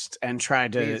first and try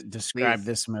to describe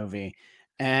this movie.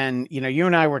 And, you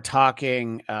and I were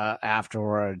talking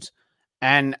afterwards,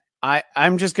 and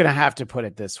I'm just going to have to put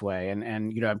it this way. And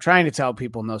I'm trying to tell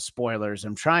people no spoilers.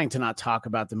 I'm trying to not talk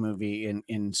about the movie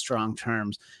in strong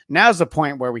terms. Now's the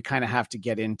point where we kind of have to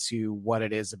get into what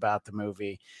it is about the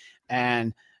movie.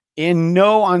 And in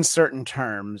no uncertain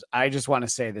terms, I just want to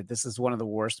say that this is one of the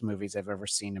worst movies I've ever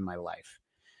seen in my life.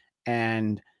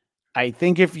 And I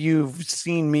think if you've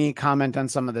seen me comment on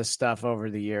some of this stuff over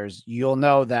the years, you'll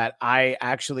know that I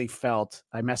actually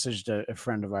I messaged a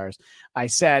friend of ours. I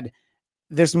said,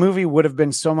 this movie would have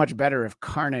been so much better if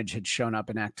Carnage had shown up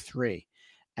in Act 3.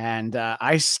 And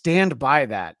I stand by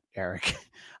that, Eric.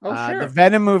 Sure. The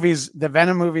Venom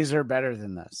movies are better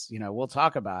than this. We'll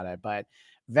talk about it, but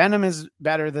Venom is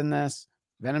better than this.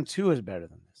 Venom 2 is better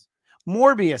than this.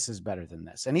 Morbius is better than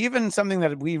this. And even something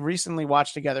that we recently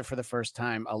watched together for the first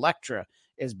time, Elektra,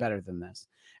 is better than this.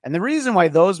 And the reason why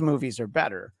those movies are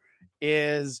better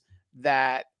is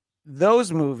that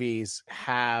those movies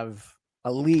have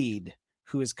a lead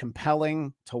who is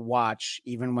compelling to watch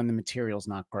even when the material's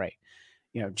not great.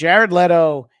 Jared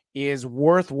Leto is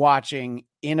worth watching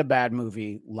in a bad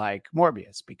movie like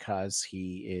Morbius because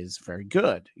he is very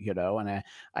good, and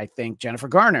I think Jennifer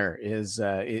Garner is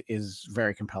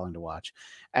very compelling to watch.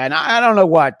 And I don't know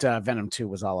what Venom 2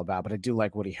 was all about, but I do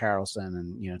like Woody Harrelson,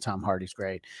 and Tom Hardy's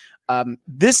great.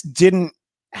 This didn't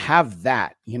have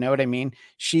that, you know what I mean?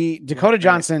 Dakota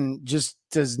Johnson just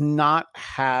does not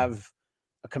have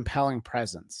a compelling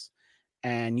presence,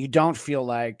 and you don't feel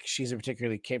like she's a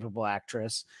particularly capable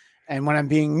actress. And when I'm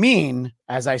being mean,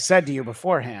 as I said to you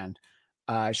beforehand,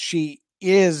 she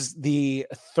is the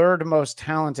third most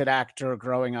talented actor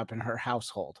growing up in her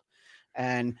household.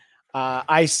 And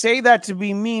I say that to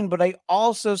be mean, but I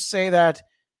also say that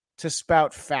to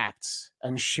spout facts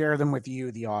and share them with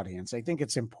you, the audience. I think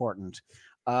it's important.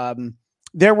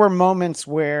 There were moments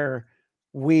where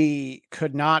we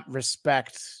could not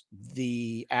respect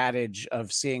the adage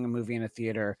of seeing a movie in a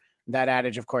theater. That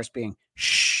adage, of course, being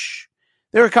shh.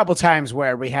 There were a couple times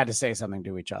where we had to say something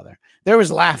to each other. There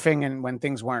was laughing and when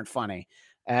things weren't funny.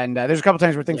 And there's a couple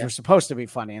times where things were supposed to be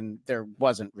funny and there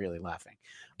wasn't really laughing.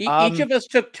 Each of us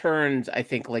took turns, I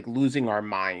think, like losing our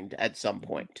mind at some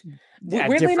point.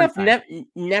 Weirdly enough,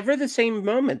 never the same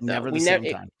moment, though. Never the same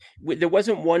time. There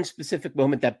wasn't one specific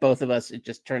moment that both of us, it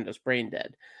just turned us brain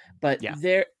dead. But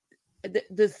the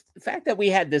fact that we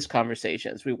had this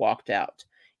conversation as we walked out,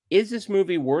 is this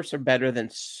movie worse or better than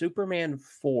Superman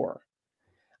 4?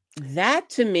 That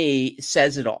to me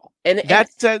says it all, and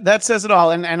that says it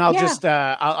all. And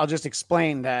I'll just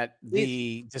explain that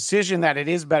the decision that it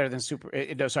is better than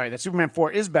that Superman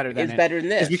 4 is better than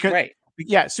this, because, right?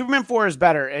 Yeah, Superman 4 is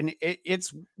better, and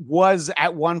it was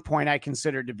at one point I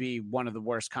considered to be one of the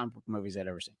worst comic book movies I'd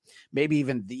ever seen, maybe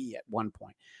even at one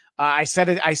point. I said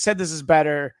this is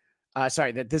better.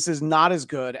 That this is not as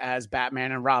good as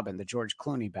Batman and Robin, the George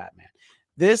Clooney Batman.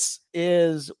 This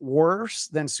is worse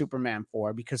than Superman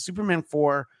 4 because Superman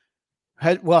 4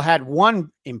 had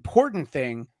one important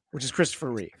thing, which is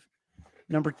Christopher Reeve.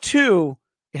 Number 2,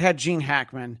 it had Gene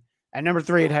Hackman. And number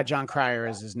 3, it had John Cryer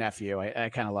as his nephew. I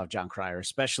kind of love John Cryer,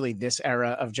 especially this era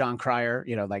of John Cryer,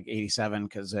 like 87,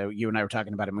 because you and I were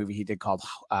talking about a movie he did called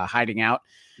Hiding Out,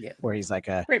 where he's like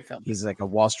great film. He's like a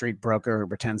Wall Street broker who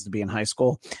pretends to be in high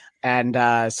school. And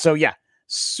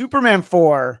Superman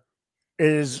 4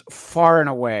 is far and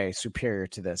away superior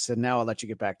to this. And now I'll let you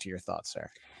get back to your thoughts, sir.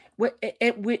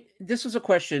 This was a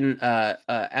question,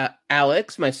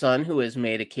 Alex, my son, who has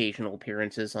made occasional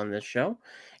appearances on this show.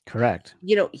 Correct.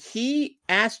 He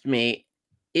asked me,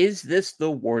 is this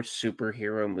the worst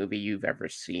superhero movie you've ever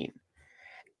seen?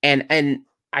 And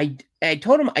I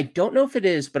told him, I don't know if it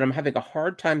is, but I'm having a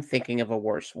hard time thinking of a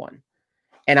worse one.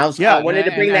 And I wanted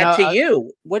to bring that to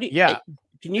you. What do you,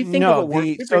 can you think of a worse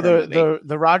superhero movie?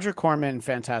 The Roger Corman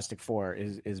Fantastic Four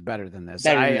is better than this.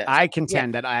 I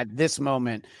contend that at this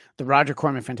moment, the Roger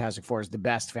Corman Fantastic Four is the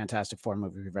best Fantastic Four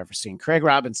movie we've ever seen. Craig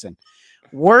Robinson,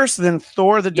 worse than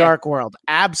Thor: The Dark World,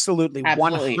 absolutely.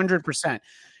 100%.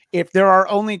 If there are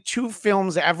only 2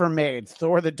 films ever made,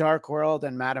 Thor: The Dark World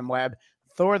and Madam Web,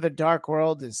 Thor: The Dark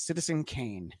World is Citizen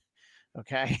Kane.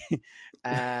 Okay.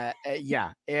 Thor: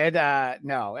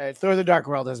 The Dark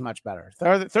World is much better.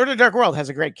 Thor: The Dark World has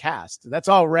a great cast. That's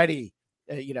already,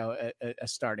 a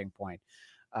starting point.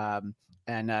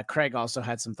 And Craig also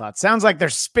had some thoughts. Sounds like they're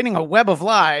spinning a web of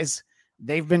lies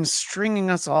They've been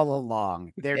stringing us all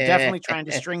along. They're definitely trying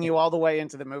to string you all the way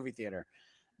into the movie theater.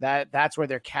 That's where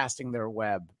they're casting their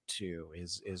web to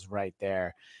is right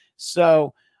there.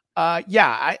 So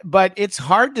but it's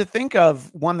hard to think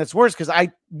of one that's worse because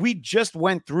we just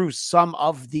went through some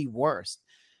of the worst.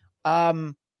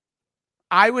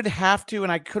 I would have to,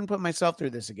 and I couldn't put myself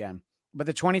through this again, but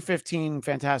the 2015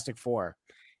 Fantastic Four,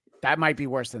 that might be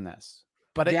worse than this.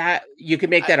 But you could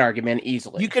make that argument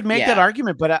easily. You could make that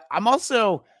argument, but I'm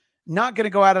also not going to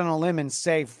go out on a limb and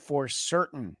say for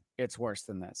certain it's worse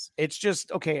than this. It's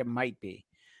just, okay, it might be.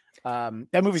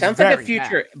 That movie sounds like a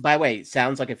future, by the way,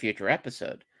 sounds like a future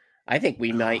episode. I think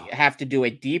we might have to do a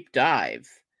deep dive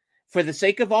for the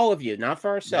sake of all of you, not for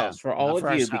ourselves, for all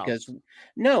of you, because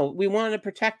we want to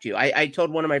protect you. I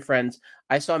told one of my friends,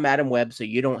 I saw Madam Web, so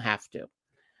you don't have to.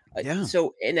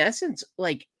 So in essence,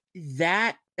 like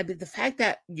that, I mean, the fact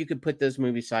that you could put those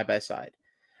movies side by side,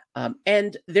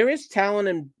 and there is talent,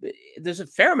 and there's a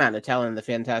fair amount of talent in the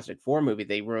Fantastic Four movie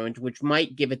they ruined, which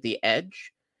might give it the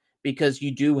edge, because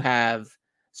you do have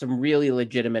some really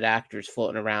legitimate actors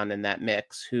floating around in that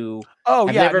mix who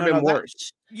have never been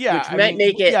worse. Which might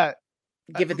make it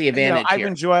give it the advantage. I've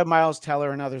enjoyed Miles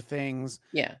Teller and other things.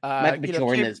 Michael B.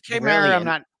 Jordan is Kate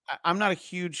Mara, I'm not a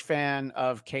huge fan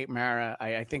of Kate Mara.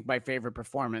 I think my favorite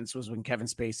performance was when Kevin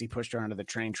Spacey pushed her onto the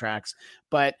train tracks.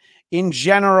 But in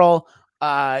general,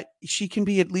 she can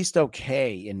be at least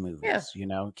okay in movies,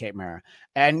 Kate Mara.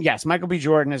 And yes, Michael B.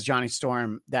 Jordan as Johnny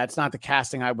Storm. That's not the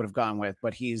casting I would have gone with,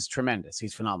 but he's tremendous.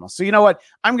 He's phenomenal. So you know what?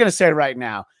 I'm going to say right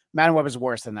now, Madam Web is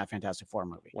worse than that Fantastic Four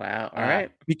movie. Wow. All right.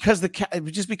 Because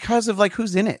because of like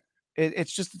who's in it.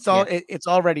 It's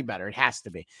already better. It has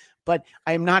to be. But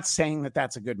I'm not saying that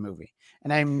that's a good movie.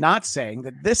 And I'm not saying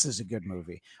that this is a good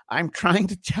movie. I'm trying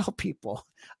to tell people,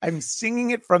 I'm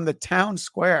singing it from the town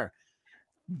square.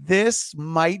 This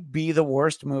might be the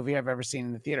worst movie I've ever seen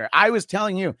in the theater. I was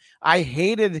telling you, I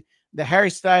hated the Harry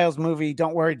Styles movie,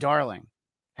 Don't Worry, Darling.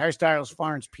 Harry Styles,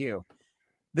 Florence Pugh.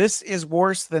 This is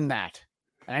worse than that.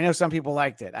 And I know some people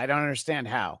liked it. I don't understand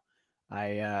how.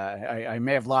 I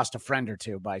may have lost a friend or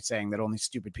two by saying that only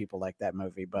stupid people like that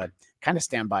movie, but kind of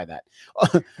stand by that.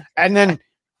 And then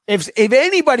if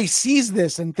anybody sees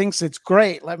this and thinks it's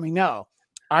great, let me know.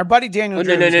 Our buddy Daniel.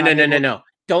 No.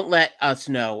 Don't let us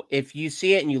know. If you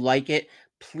see it and you like it,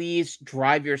 please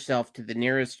drive yourself to the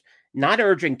nearest, not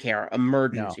urgent care,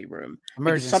 emergency room.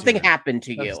 Something happened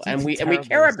to you, and we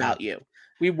care about you.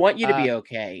 We want you to be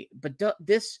okay. But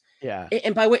this,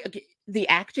 And by the way, the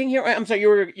acting here. I'm sorry,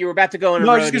 you were about to go on.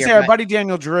 No, I was just gonna say our buddy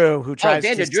Daniel Drew, who tries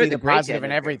to see the positive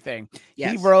in everything.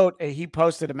 Yes. He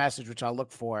posted a message, which I'll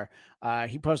look for.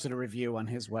 He posted a review on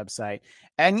his website,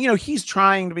 and he's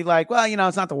trying to be like, well,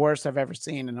 it's not the worst I've ever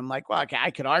seen, and I'm like, well, okay, I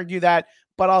could argue that,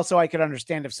 but also I could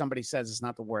understand if somebody says it's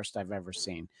not the worst I've ever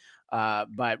seen.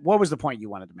 But what was the point you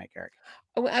wanted to make, Eric?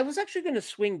 Oh, I was actually going to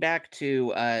swing back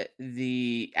to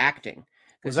the acting.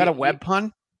 Was that a web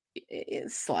pun?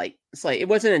 It's slight. It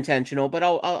wasn't intentional, but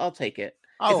I'll take it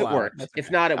if it worked. If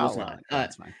not, it was not.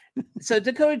 That's fine. So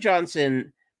Dakota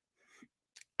Johnson,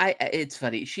 it's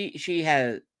funny. She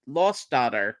had Lost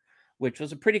Daughter, which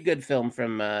was a pretty good film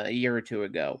from a year or two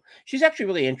ago. She's actually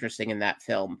really interesting in that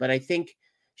film, but I think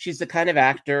she's the kind of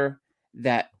actor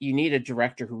that you need a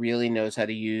director who really knows how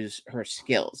to use her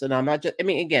skills. And I'm not just,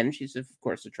 again, she's of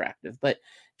course attractive, but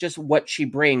just what she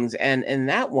brings. And in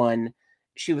that one,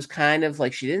 she was kind of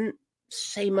like, she didn't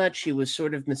say much. She was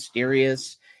sort of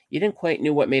mysterious. You didn't quite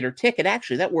know what made her tick. And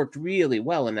actually that worked really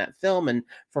well in that film. And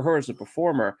for her as a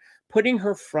performer, putting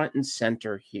her front and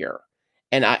center here.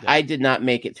 And I did not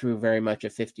make it through very much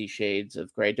of 50 Shades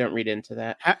of Grey. Don't read into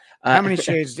that. How many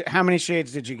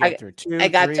shades did you get through? I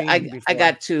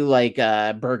got to like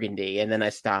burgundy, and then I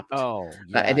stopped. I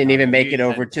didn't even make it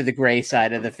over to the gray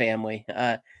side of the family.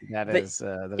 That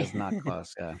is not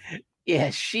close. Yeah,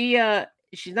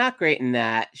 she's not great in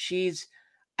that. She's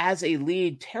as a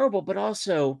lead terrible, but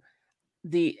also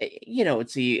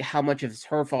it's how much of it's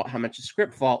her fault, how much is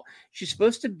script fault. She's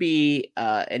supposed to be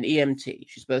an EMT.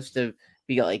 She's supposed to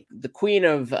be like the queen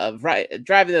of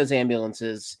driving those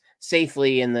ambulances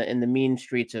safely in the mean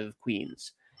streets of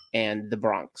Queens and the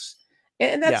Bronx.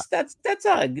 And that's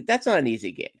not an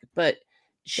easy gig. But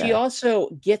she also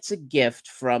gets a gift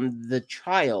from the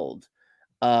child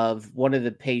of one of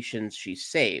the patients she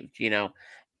saved,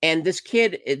 and this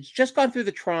kid, it's just gone through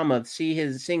the trauma of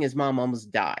seeing his mom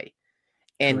almost die,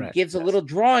 and gives a little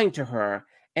drawing to her,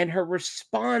 and her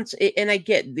response. And I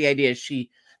get the idea.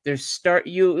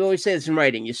 You always say this in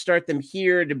writing. You start them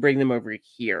here to bring them over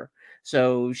here.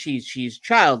 So she's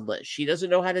childless. She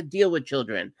doesn't know how to deal with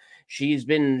children.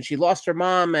 she lost her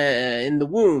mom in the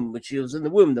womb. When she was in the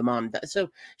womb, the mom died. So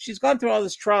she's gone through all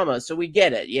this trauma. So we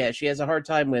get it. Yeah, she has a hard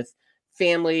time with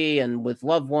family and with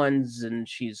loved ones, and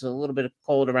she's a little bit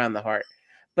cold around the heart.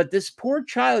 But this poor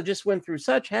child just went through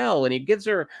such hell, and he gives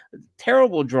her a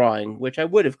terrible drawing, which I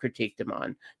would have critiqued him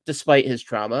on, despite his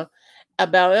trauma,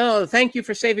 about, oh, thank you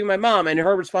for saving my mom. And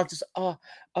her response is,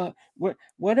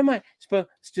 what am I supposed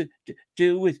to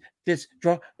do with this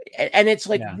draw? And it's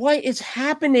like, What is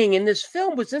happening in this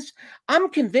film? I'm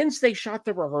convinced they shot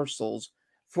the rehearsals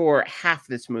for half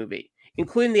this movie,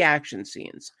 including the action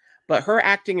scenes. But her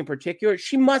acting in particular,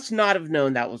 she must not have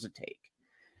known that was a take.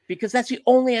 Because that's the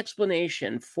only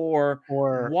explanation for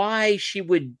why she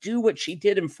would do what she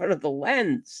did in front of the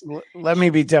lens. Let me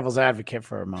be devil's advocate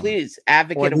for a moment. Please,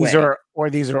 advocate away.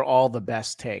 These are all the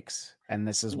best takes, and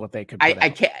this is what they could put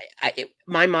out.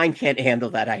 My mind can't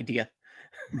handle that idea.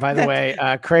 By the way,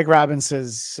 Craig Robbins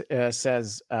says,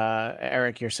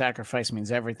 Eric, your sacrifice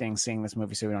means everything seeing this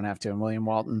movie, so we don't have to. And William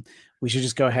Walton, we should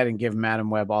just go ahead and give Madam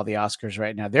Web all the Oscars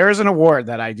right now. There is an award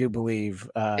that I do believe.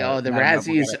 The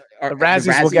Razzies. The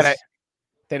Razzies will get it.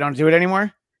 They don't do it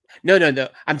anymore? No.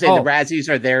 I'm saying the Razzies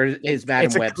are there. Is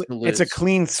Madam Web to lose? It's a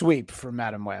clean sweep for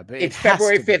Madam Web. It's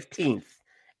February 15th.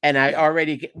 And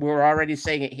we're already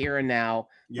saying it here and now.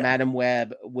 Yeah. Madam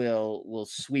Web will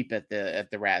sweep at the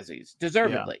Razzies,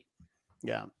 deservedly.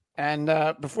 Yeah. And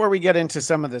before we get into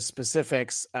some of the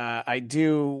specifics, I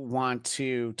do want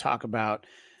to talk about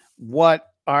what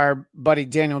our buddy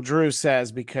Daniel Drew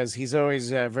says, because he's always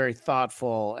very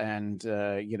thoughtful and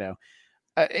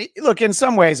look, in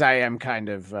some ways I am kind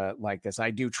of like this.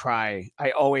 I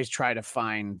always try to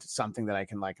find something that I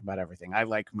can like about everything. I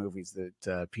like movies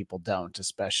that people don't,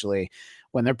 especially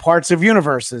when they're parts of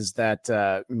universes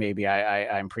that maybe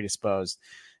I'm predisposed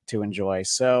to enjoy.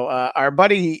 So our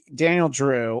buddy Daniel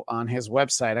Drew on his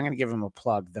website, I'm going to give him a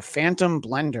plug,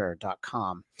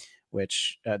 thephantomblender.com,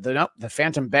 which the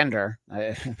Phantom Bender.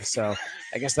 So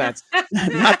I guess that's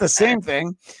not the same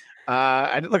thing.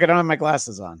 I don't have my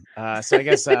glasses on. So I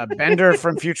guess Bender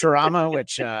from Futurama,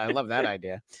 which I love that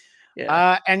idea.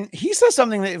 Yeah. And he says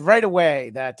something that right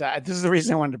away that this is the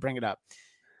reason I wanted to bring it up.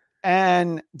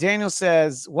 And Daniel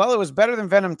says, well, it was better than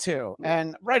Venom 2.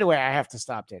 And right away, I have to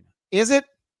stop Daniel. Is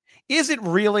it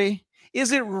really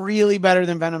better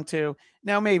than Venom 2?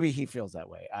 Now, maybe he feels that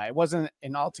way. It wasn't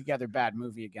an altogether bad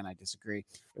movie. Again, I disagree.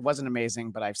 It wasn't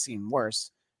amazing, but I've seen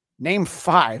worse. Name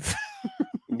 5.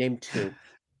 Name 2.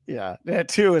 Yeah,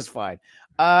 2 is fine.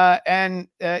 And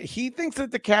he thinks that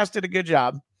the cast did a good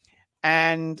job.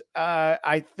 And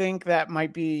I think that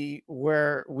might be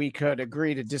where we could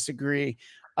agree to disagree.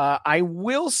 I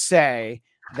will say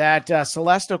that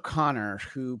Celeste O'Connor,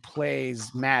 who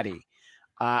plays Maddie,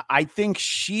 I think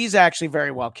she's actually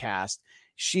very well cast.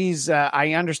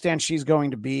 I understand she's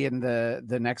going to be in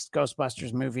the next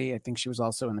Ghostbusters movie. I think she was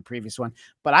also in the previous one.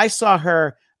 But I saw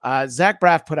her. Zach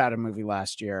Braff put out a movie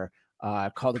last year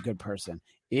called A Good Person.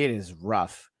 It is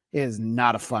rough. It is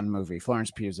not a fun movie.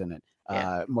 Florence Pugh's in it.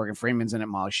 Morgan Freeman's in it.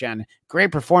 Molly Shannon.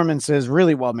 Great performances.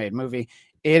 Really well made movie.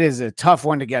 It is a tough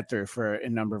one to get through for a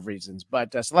number of reasons.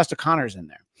 But Celeste O'Connor's in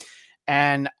there.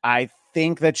 And I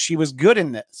think that she was good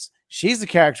in this. She's the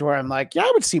character where I'm like, yeah,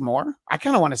 I would see more. I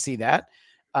kind of want to see that.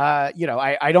 I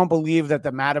don't believe that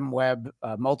the Madam Web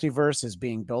multiverse is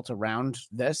being built around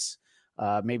this.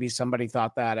 Maybe somebody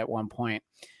thought that at one point.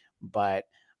 But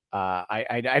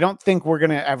I don't think we're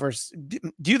going to ever.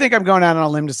 Do you think I'm going out on a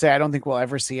limb to say I don't think we'll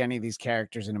ever see any of these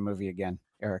characters in a movie again,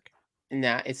 Eric?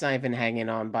 Nah, it's not even hanging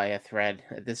on by a thread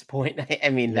at this point. I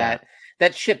mean, that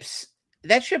ship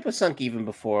was sunk even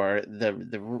before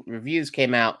the reviews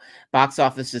came out. Box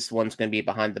office, this one's going to be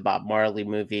behind the Bob Marley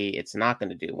movie. It's not going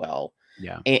to do well.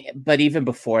 Yeah. But even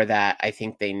before that, I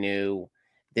think they knew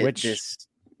that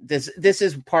this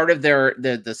is part of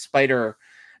the Spider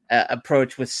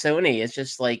approach with Sony. It's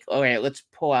just like, all right, let's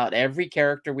pull out every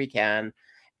character we can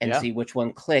and see which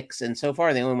one clicks. And so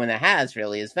far, the only one that has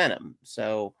really is Venom.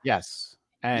 So yes,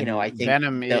 and I think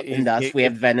Venom we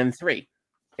have Venom 3.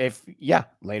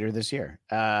 Later this year.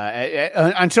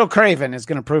 Until Craven is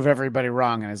going to prove everybody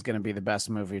wrong and is going to be the best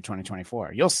movie of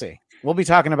 2024. You'll see. We'll be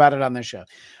talking about it on this show.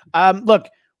 Look,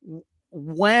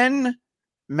 when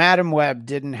Madam Web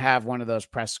didn't have one of those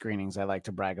press screenings I like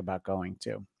to brag about going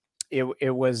to,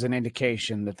 it was an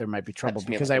indication that there might be trouble,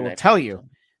 because I will tell you,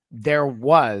 there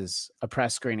was a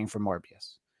press screening for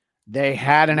Morbius. They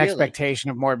had an expectation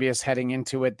of Morbius heading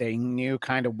into it. They knew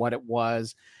kind of what it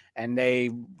was, and they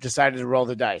decided to roll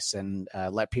the dice and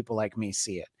let people like me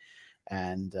see it.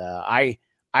 And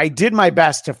I did my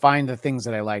best to find the things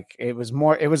that I like. It was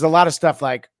a lot of stuff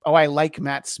like, oh, I like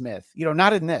Matt Smith,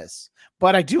 not in this,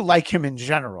 but I do like him in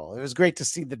general. It was great to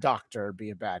see the Doctor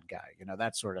be a bad guy,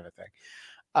 that sort of a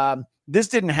thing. This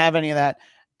didn't have any of that.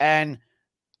 And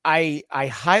I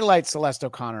highlight Celeste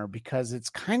O'Connor because it's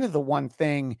kind of the one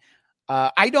thing.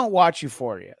 I don't watch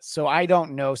Euphoria, so I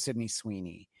don't know Sydney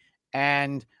Sweeney.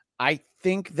 And I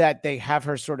think that they have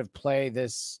her sort of play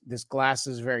this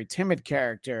glasses, very timid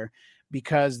character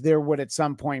because there would at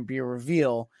some point be a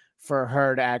reveal for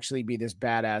her to actually be this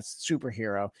badass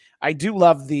superhero. I do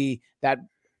love that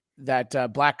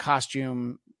black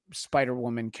costume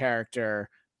Spider-Woman character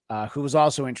who was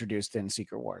also introduced in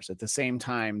Secret Wars at the same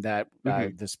time that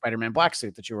the Spider-Man black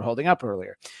suit that you were holding up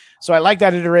earlier. So I like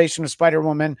that iteration of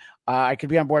Spider-Woman. I could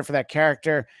be on board for that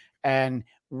character. And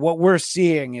what we're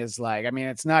seeing is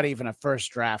it's not even a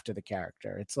first draft of the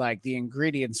character. It's like the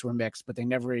ingredients were mixed, but they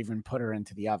never even put her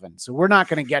into the oven. So we're not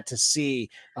going to get to see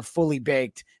a fully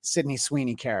baked Sydney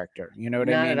Sweeney character. You know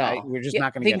what I mean? At all. We're just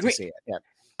not going to get to see it. Yeah.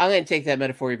 I'm going to take that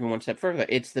metaphor even one step further.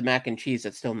 It's the mac and cheese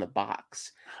that's still in the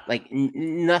box.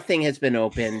 Nothing has been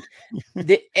opened.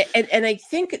 And I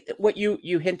think what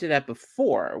you hinted at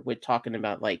before with talking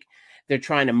about they're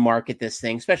trying to market this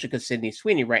thing, especially because Sydney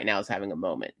Sweeney right now is having a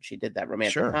moment. She did that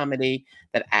romantic comedy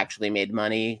that actually made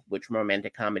money, which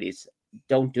romantic comedies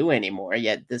don't do anymore.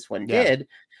 Yet this one did.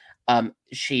 I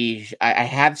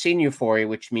have seen Euphoria,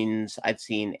 which means I've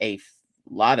seen a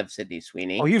lot of Sydney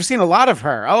Sweeney. Oh, you've seen a lot of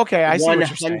her. Oh, okay, I see.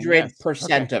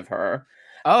 100% of her.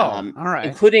 Oh, all right.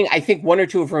 Including, I think, one or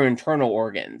two of her internal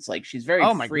organs. She's very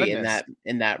free in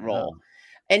that role. Oh.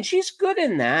 And she's good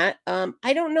in that.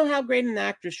 I don't know how great an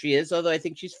actress she is, although I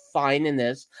think she's fine in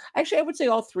this. Actually, I would say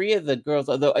all three of the girls,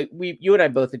 although you and I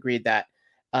both agreed that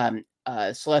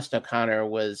Celeste O'Connor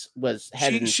was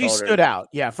head and she stood out.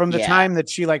 Yeah, from the time that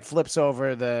she flips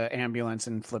over the ambulance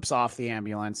and flips off the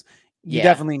ambulance. You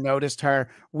definitely noticed her.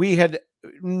 We had,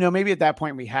 maybe at that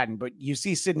point we hadn't, but you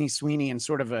see Sydney Sweeney in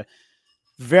sort of a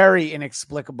very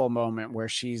inexplicable moment where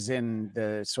she's in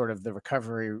the sort of the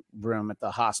recovery room at the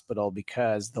hospital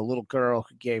because the little girl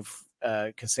who gave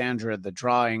Cassandra the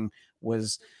drawing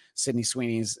was Sydney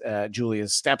Sweeney's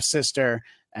Julia's stepsister.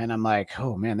 And I'm like,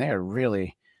 oh man, they're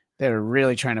really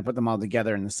trying to put them all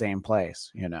together in the same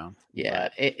place, Yeah.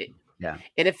 Yeah.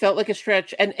 And it felt like a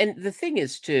stretch. And the thing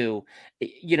is too,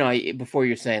 before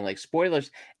you're saying spoilers,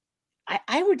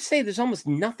 I would say there's almost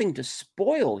nothing to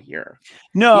spoil here.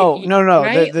 No.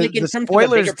 Right? The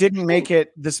spoilers didn't make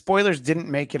it. The spoilers didn't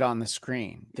make it on the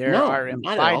screen. There are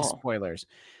implied spoilers,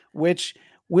 which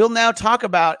we'll now talk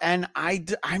about. And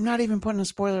I'm not even putting a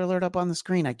spoiler alert up on the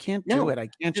screen. I can't do it. I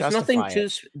can't justify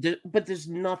it. But there's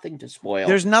nothing to spoil.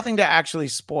 There's nothing to actually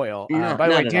spoil. By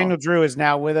the way, Daniel Drew is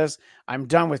now with us. I'm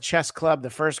done with chess club. The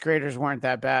first graders weren't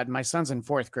that bad. My son's in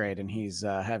 4th grade and he's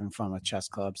having fun with chess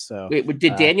club. So wait,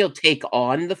 did Daniel take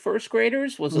on the first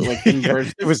graders? Was it him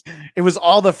versus? It was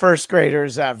all the first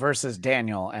graders versus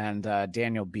Daniel, and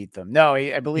Daniel beat them. No,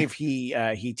 I believe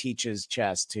he teaches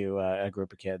chess to a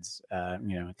group of kids. I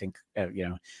think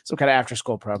some kind of after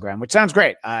school program, which sounds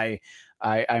great. I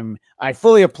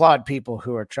fully applaud people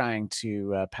who are trying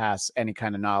to pass any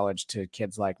kind of knowledge to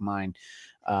kids like mine,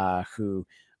 who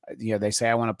they say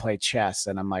I want to play chess,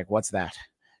 and I'm like, what's that?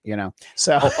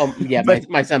 So but,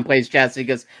 my son plays chess. He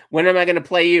goes, when am I going to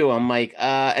play you? I'm like,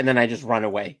 and then I just run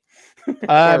away.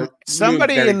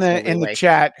 Somebody in the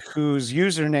chat whose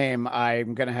username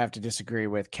I'm going to have to disagree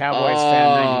with, Cowboys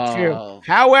fan 92.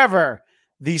 However,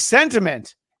 the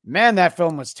sentiment, man, that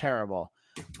film was terrible.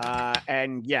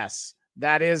 And yes,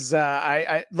 that is,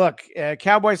 I look,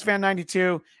 Cowboys fan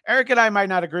 92. Eric and I might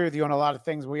not agree with you on a lot of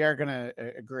things. We are going to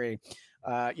agree.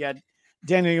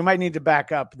 Daniel, you might need to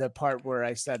back up the part where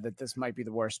I said that this might be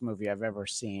the worst movie I've ever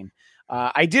seen.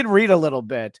 I did read a little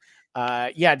bit.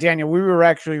 Daniel, we were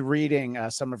actually reading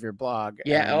some of your blog.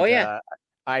 Yeah.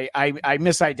 And, I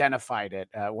misidentified it.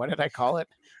 What did I call it?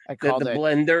 I called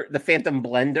it the Phantom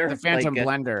Blender. The Phantom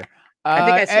Blender. I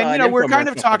think I saw we're kind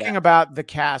of talking about the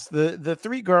cast, the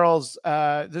three girls,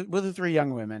 the three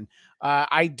young women.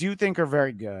 I do think are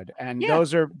very good, and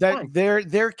those are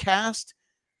they're cast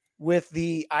with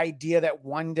the idea that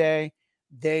one day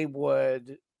they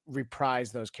would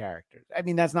reprise those characters. I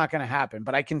mean, that's not going to happen,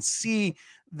 but I can see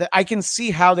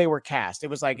how they were cast. It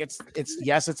was like,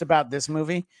 it's about this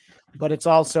movie, but it's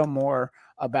also more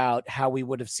about how we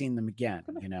would have seen them again,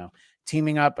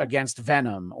 teaming up against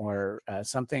Venom or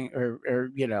something, or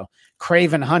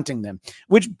Kraven hunting them,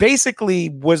 which basically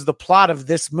was the plot of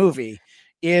this movie,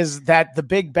 is that the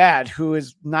big bad, who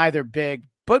is neither big,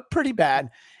 but pretty bad,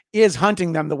 is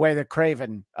hunting them the way that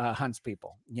Kraven hunts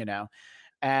people,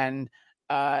 and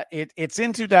it's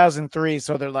in 2003,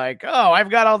 so they're like, oh, I've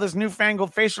got all this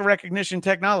newfangled facial recognition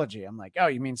technology. I'm like, oh,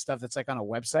 you mean stuff that's like on a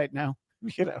website now?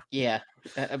 Yeah,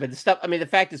 but the stuff. I mean, the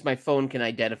fact is, my phone can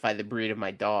identify the breed of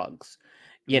my dogs.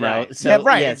 Know, right. so yeah,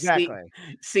 right, yeah, exactly.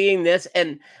 Seeing this,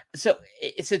 and so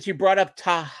since you brought up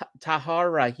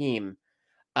Tahar Rahim,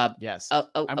 yes,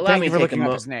 allow me for to looking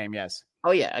up his name. Yes.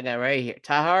 Oh yeah, I got it right here.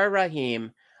 Tahar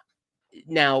Rahim.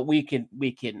 Now we can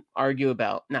argue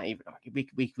about, not even argue,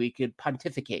 we could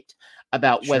pontificate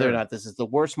about whether or not this is the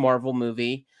worst Marvel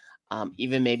movie,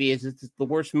 even maybe is it the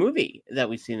worst movie that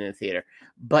we've seen in the theater.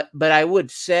 But I would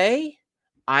say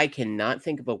I cannot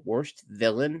think of a worse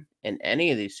villain in any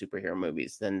of these superhero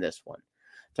movies than this one.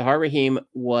 Tahar Rahim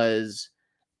was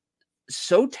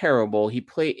so terrible. He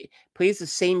plays the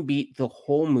same beat the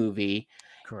whole movie.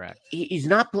 Correct. He's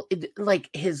not like,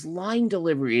 his line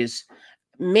deliveries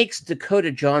makes Dakota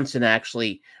Johnson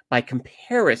actually, by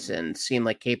comparison, seem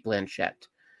like Cate Blanchett.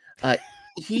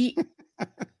 He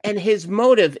and his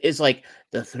motive is like,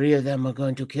 the three of them are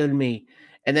going to kill me,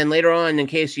 and then later on, in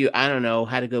case you, I don't know,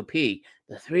 had to go pee,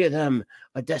 the three of them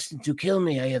are destined to kill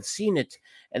me. I have seen it,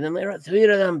 and then later on, three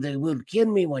of them, they will kill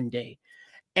me one day,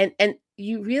 and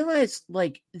you realize,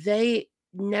 like, they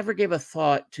never gave a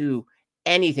thought to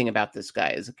anything about this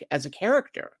guy as a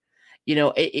character.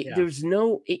 There's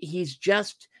no, he's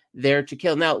just there to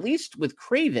kill. Now, at least with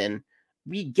Kraven,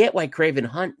 we get why Kraven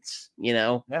hunts,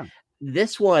 Yeah.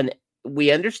 This one,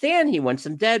 we understand he wants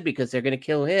them dead because they're going to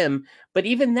kill him. But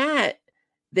even that,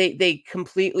 they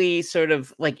completely sort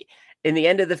of, like, in the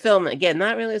end of the film, again,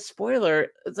 not really a spoiler.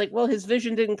 It's like, well, his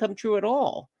vision didn't come true at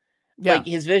all. Yeah. Like,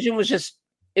 his vision was just,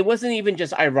 it wasn't even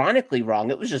just ironically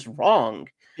wrong. It was just wrong.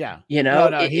 Yeah.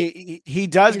 No, he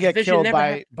does get killed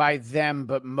by them,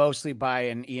 but mostly by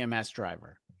an EMS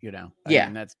driver, I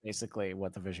mean, that's basically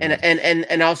what the vision is.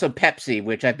 And also Pepsi,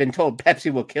 which I've been told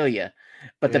Pepsi will kill you,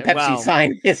 but the Pepsi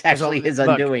sign is actually his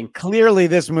undoing. Clearly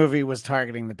this movie was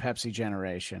targeting the Pepsi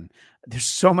generation. There's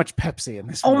so much Pepsi in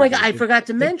this movie. Oh my God, I forgot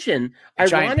to mention,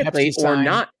 ironically or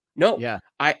not. No, yeah.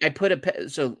 I put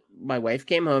so my wife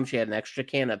came home. She had an extra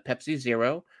can of Pepsi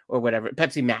Zero or whatever,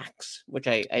 Pepsi Max, which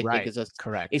I think is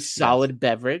a solid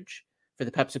beverage for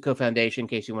the PepsiCo Foundation, in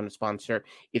case you want to sponsor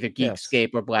either Geekscape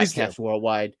or Blackcast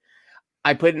Worldwide.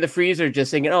 I put it in the freezer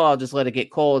just thinking, oh, I'll just let it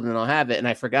get cold and then I'll have it. And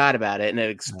I forgot about it and it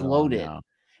exploded. Oh, no.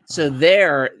 So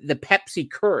there, the Pepsi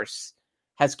curse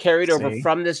has carried over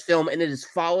from this film, and it has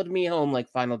followed me home like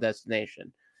Final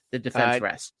Destination, the defense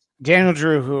rest. Daniel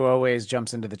Drew, who always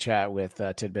jumps into the chat with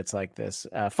tidbits like this.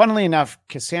 Funnily enough,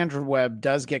 Cassandra Webb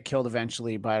does get killed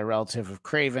eventually by a relative of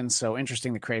Kraven. So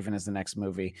interesting that Kraven is the next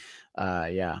movie.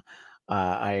 I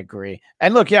agree.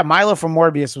 And look, Milo from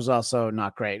Morbius was also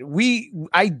not great.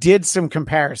 I did some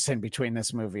comparison between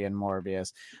this movie and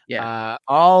Morbius. Yeah.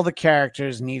 All the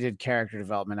characters needed character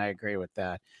development. I agree with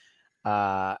that.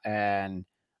 And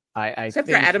I except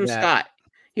for Adam Scott.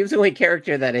 He was the only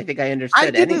character that I think I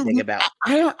understood anything about.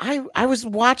 I was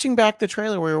watching back the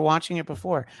trailer. We were watching it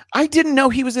before. I didn't know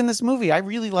he was in this movie. I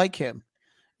really like him.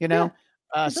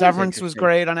 Severance was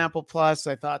great on Apple Plus.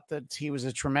 I thought that he was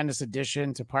a tremendous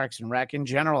addition to Parks and Rec. In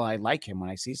general, I like him when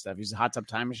I see stuff. He's a hot tub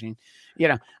time machine.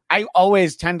 I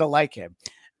always tend to like him.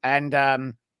 And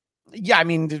I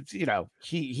mean,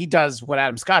 he does what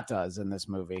Adam Scott does in this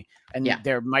movie. And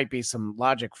there might be some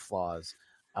logic flaws.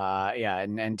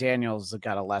 And Daniel's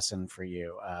got a lesson for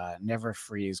you. Never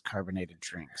freeze carbonated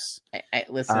drinks.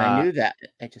 Listen, I knew that.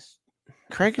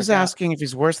 Craig is asking if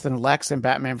he's worse than Lex and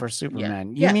Batman vs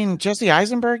Superman. You mean Jesse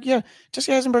Eisenberg? Yeah,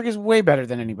 Jesse Eisenberg is way better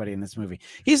than anybody in this movie.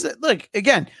 Look,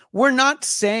 again, we're not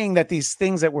saying that these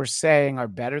things that we're saying are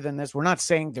better than this. We're not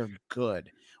saying they're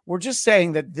good. We're just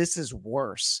saying that this is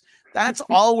worse. That's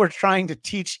all we're trying to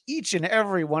teach each and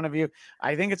every one of you.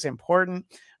 I think it's important.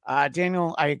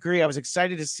 Daniel, I agree. I was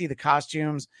excited to see the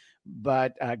costumes,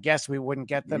 but guess we wouldn't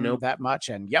get them that much.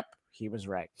 And yep, he was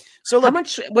right. So look, how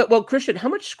much? Well, Christian, how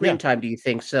much screen time do you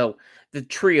think? So the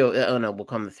trio. Oh no, we'll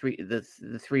call them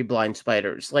the three blind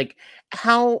spiders. Like,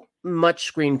 how much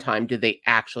screen time do they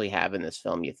actually have in this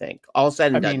film? You think all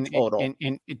said and done, total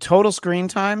in total screen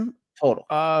time? Total.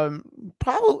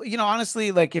 Probably.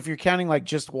 Honestly, like if you're counting like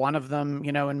just one of them,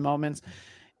 in moments.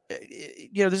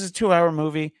 This is a 2-hour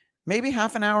movie. Maybe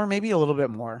half an hour, maybe a little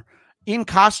bit more. In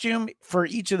costume, for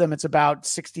each of them, it's about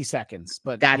 60 seconds.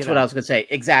 But that's what I was going to say.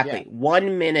 Exactly.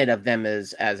 1 minute of them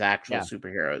as actual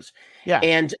superheroes. Yeah.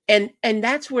 And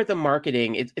that's where the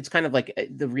marketing, it's kind of like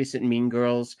the recent Mean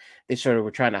Girls. They sort of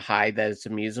were trying to hide that it's a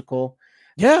musical.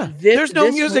 Yeah. There's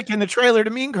no music in the trailer to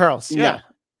Mean Girls. Yeah. No.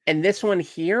 And this one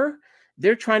here,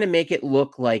 they're trying to make it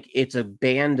look like it's a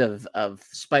band of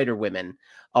Spider Women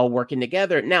all working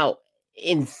together. Now,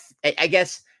 I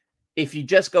guess if you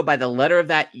just go by the letter of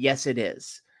that, yes, it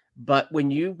is. But when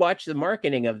you watch the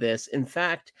marketing of this, in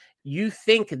fact, you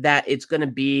think that it's going to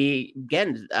be,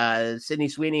 again, Sydney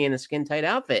Sweeney in a skin tight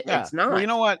outfit. Yeah. It's not. Well, you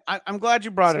know what? I'm glad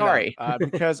you brought Sorry. it up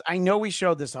because I know we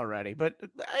showed this already, but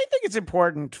I think it's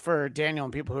important for Daniel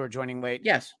and people who are joining late.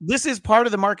 Yes. This is part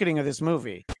of the marketing of this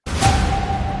movie. 3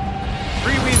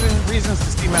 reasons to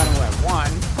see Madam Web.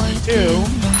 1, 2,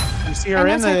 you see her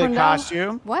in the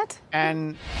costume. What?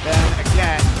 And then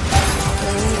again,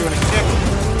 doing a kick.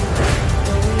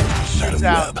 Shoots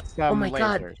out Oh my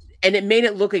God. lasers. And it made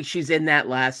it look like she's in that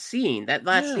last scene. That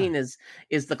last scene is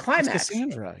the climax. It's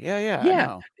Cassandra. Yeah. Yeah. I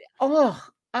know. Oh,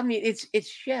 I mean, it's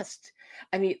just,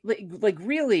 I mean, like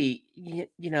really, you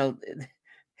know,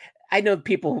 I know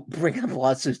people bring up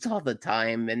lawsuits all the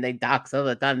time and they dox all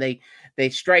the time. They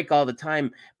strike all the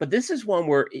time. But this is one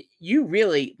where you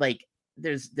really like,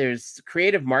 there's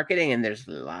creative marketing and there's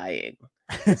lying.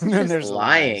 And then there's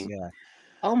lying. lies, yeah.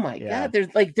 Oh my God.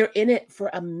 They're in it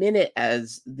for a minute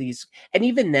as these, and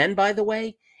even then, by the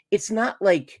way, it's not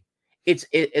like it's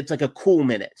like a cool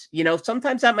minute. You know,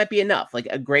 sometimes that might be enough, like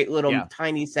a great little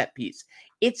tiny set piece.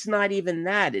 It's not even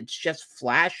that. It's just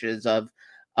flashes of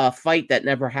a fight that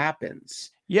never happens.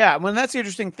 Yeah, well, that's the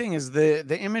interesting thing is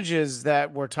the images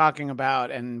that we're talking about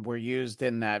and were used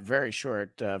in that very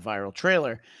short viral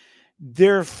trailer.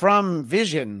 They're from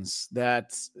visions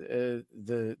that the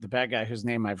bad guy whose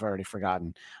name I've already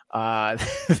forgotten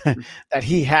that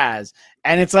he has,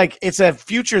 and it's like it's a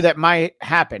future that might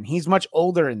happen. He's much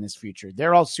older in this future.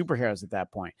 They're all superheroes at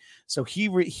that point, so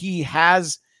he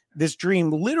has this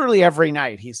dream literally every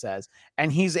night. He says,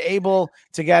 and he's able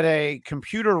to get a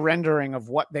computer rendering of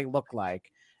what they look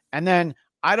like, and then.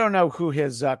 I don't know who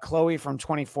his Chloe from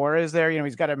 24 is there. You know,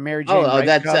 he's got a Mary Jane.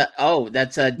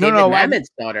 That's David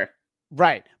Mamet's daughter.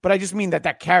 Right. But I just mean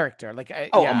that character, like,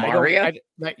 Amaria.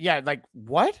 Like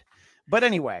what? But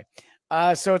anyway,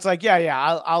 so it's like,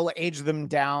 I'll age them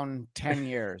down 10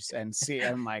 years and see.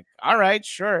 I'm like, all right,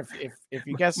 sure. If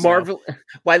you guess Marvel. So.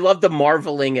 Well, I love the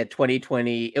marveling at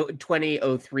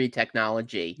 2003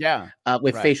 technology. Yeah.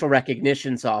 With facial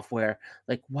recognition software.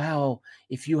 Like, wow,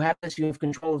 if you have this, you have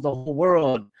control of the whole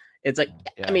world. It's like,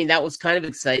 I mean, that was kind of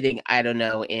exciting. I don't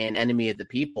know, in Enemy of the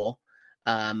People.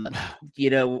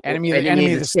 You know, enemy of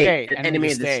the state.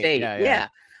 Yeah.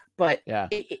 But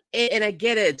and I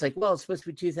get it. It's like, well, it's supposed to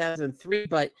be 2003,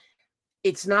 but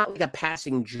it's not like a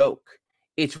passing joke.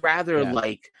 It's rather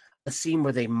like a scene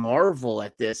where they marvel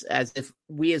at this as if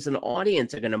we as an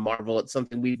audience are going to marvel at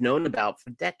something we've known about for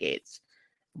decades.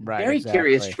 Right. Very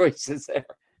curious choices there.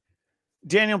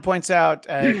 Daniel points out,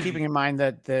 keeping in mind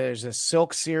that there's a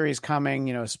Silk series coming,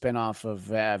 you know, a spinoff of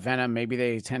Venom. Maybe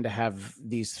they tend to have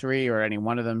these 3 or any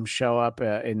one of them show up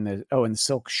in the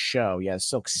Silk show. Yeah,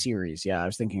 Silk series. Yeah, I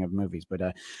was thinking of movies, but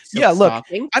look,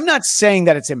 I'm not saying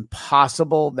that it's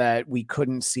impossible that we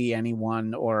couldn't see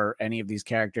anyone or any of these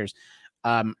characters.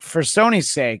 For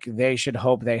Sony's sake, they should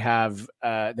hope they have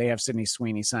Sydney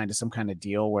Sweeney signed to some kind of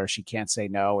deal where she can't say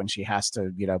no and she has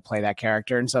to, you know, play that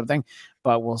character in something.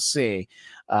 But we'll see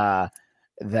you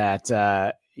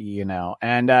know.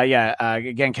 And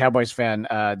again, Cowboys fan.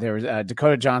 There was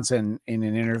Dakota Johnson in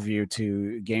an interview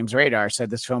to Games Radar said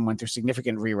this film went through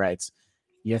significant rewrites.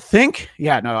 You think?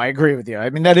 Yeah, no, I agree with you.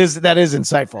 I mean, that is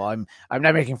insightful. I'm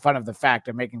not making fun of the fact.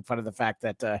 I'm making fun of the fact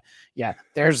that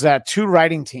there's 2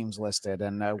 writing teams listed,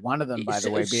 and one of them, by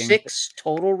the way, being 6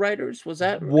 total writers. Was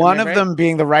that one of them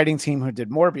being the writing team who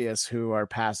did Morbius, who are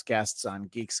past guests on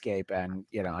Geekscape, and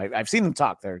you know, I've seen them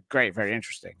talk. They're great, very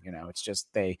interesting. You know, it's just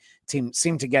they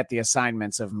seem to get the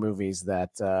assignments of movies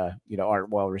that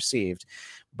aren't well received,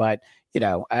 but. You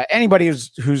know, anybody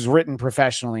who's written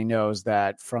professionally knows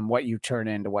that from what you turn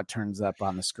into what turns up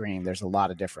on the screen, there's a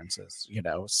lot of differences, you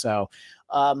know. So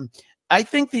I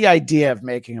think the idea of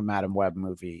making a Madam Web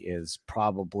movie is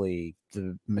probably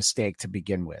the mistake to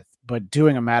begin with. But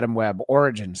doing a Madam Web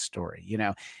origin story, you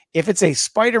know, if it's a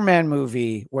Spider-Man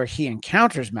movie where he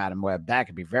encounters Madam Web, that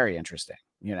could be very interesting,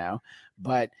 you know.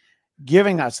 But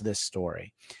giving us this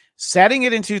story, setting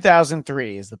it in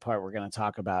 2003 is the part we're going to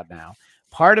talk about now.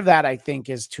 Part of that, I think,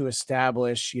 is to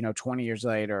establish, you know, 20 years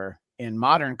later in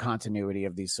modern continuity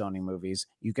of these Sony movies,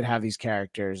 you could have these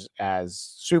characters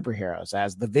as superheroes,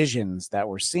 as the visions that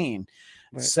we're seeing.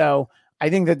 Right. So I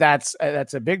think that's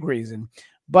a big reason.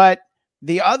 But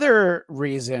the other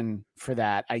reason for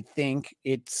that, I think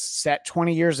it's set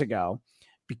 20 years ago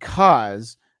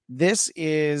because this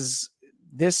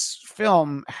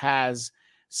film has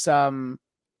some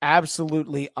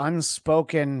absolutely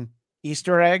unspoken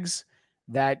Easter eggs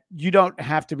that you don't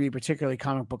have to be particularly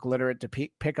comic book literate to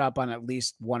pick up on at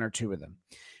least 1 or 2 of them.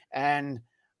 And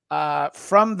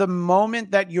from the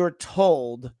moment that you're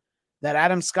told that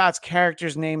Adam Scott's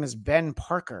character's name is Ben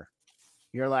Parker,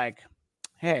 you're like,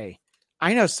 hey,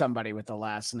 I know somebody with the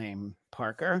last name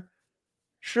Parker.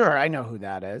 Sure, I know who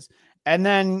that is. And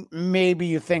then maybe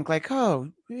you think like, oh,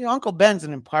 Uncle Ben's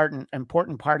an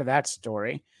important part of that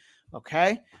story.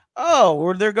 Okay.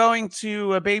 Oh, they're going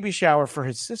to a baby shower for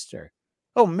his sister.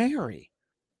 Oh, Mary.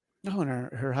 Oh, and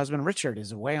her husband Richard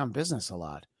is away on business a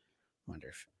lot.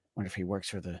 Wonder if he works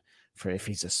for if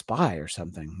he's a spy or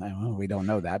something. Well, we don't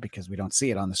know that because we don't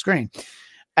see it on the screen.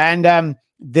 And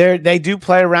they do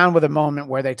play around with a moment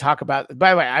where they talk about.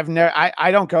 By the way,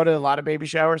 I don't go to a lot of baby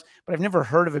showers, but I've never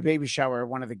heard of a baby shower.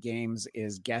 One of the games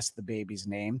is guess the baby's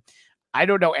name. I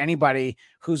don't know anybody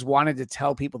who's wanted to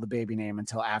tell people the baby name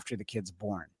until after the kid's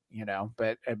born.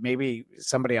 But maybe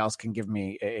somebody else can give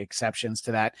me exceptions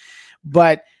to that.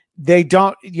 But they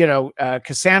don't,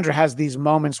 Cassandra has these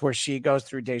moments where she goes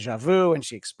through deja vu and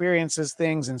she experiences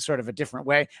things in sort of a different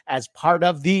way as part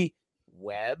of the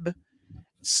web.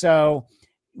 So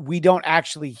we don't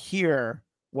actually hear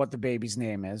what the baby's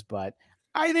name is, but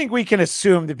I think we can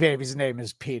assume the baby's name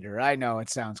is Peter. I know it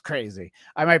sounds crazy.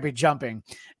 I might be jumping.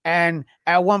 And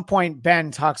at one point,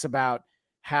 Ben talks about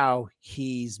how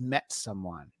he's met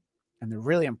someone and they're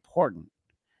really important.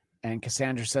 And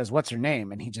Cassandra says, what's her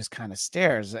name? And he just kind of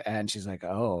stares and she's like,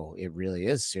 oh, it really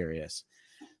is serious.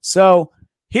 So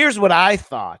here's what I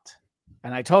thought.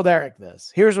 And I told Eric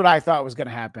this. Here's what I thought was going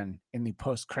to happen in the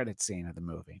post-credit scene of the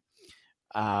movie.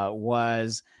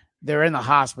 Was they're in the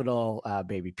hospital.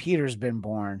 Baby Peter's been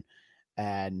born.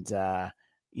 And,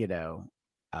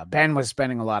 Ben was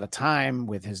spending a lot of time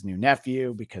with his new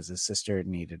nephew because his sister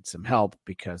needed some help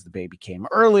because the baby came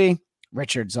early.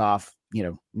 Richard's off,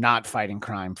 not fighting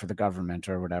crime for the government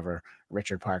or whatever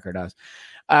Richard Parker does.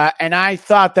 And I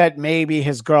thought that maybe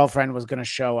his girlfriend was going to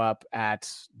show up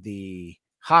at the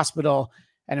hospital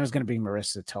and it was going to be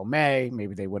Marissa Tomei.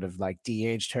 Maybe they would have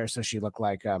de-aged her so she looked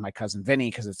like my cousin Vinny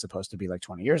because it's supposed to be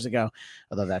 20 years ago,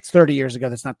 although that's 30 years ago.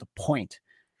 That's not the point.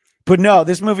 But no,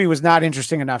 this movie was not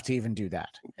interesting enough to even do that.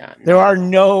 Yeah, no. There are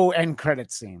no end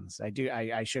credit scenes.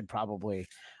 I should probably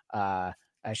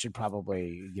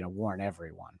warn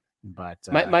everyone. But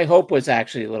my hope was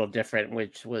actually a little different,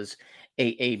 which was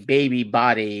a baby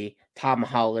body, Tom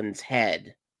Holland's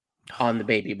head on the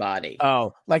baby body.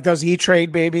 Oh, like those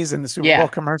E-Trade babies in the Super Bowl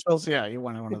commercials? Yeah, you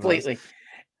wanted one completely. Of those.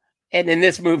 And in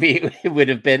this movie, we would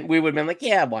have been like,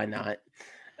 yeah, why not?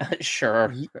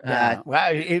 Sure. Yeah.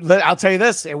 Well, I'll tell you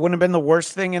this: it wouldn't have been the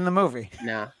worst thing in the movie.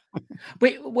 No.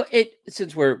 Wait,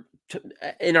 since we're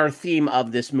in our theme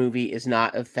of this movie is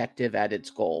not effective at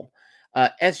its goal.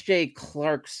 S.J.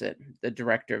 Clarkson, the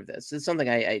director of this, is something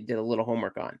I did a little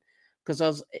homework on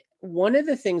because one of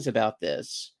the things about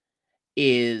this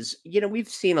is, we've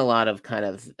seen a lot of kind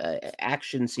of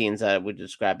action scenes that I would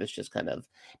describe as just kind of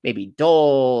maybe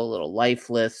dull, a little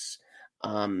lifeless,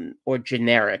 or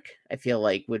generic. I feel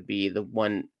like would be the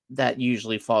one that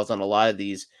usually falls on a lot of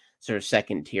these sort of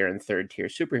second tier and third tier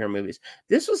superhero movies.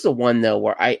 This was the one though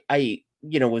where I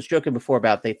was joking before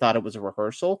about they thought it was a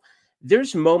rehearsal.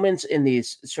 There's moments in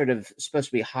these sort of supposed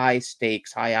to be high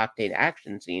stakes, high octane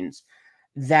action scenes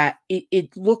that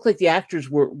it looked like the actors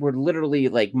were literally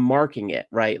marking it,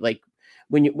 right? Like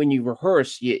when you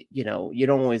rehearse, you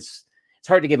don't always, it's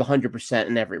hard to give 100%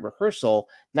 in every rehearsal,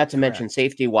 not to mention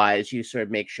safety wise, you sort of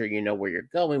make sure where you're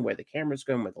going, where the camera's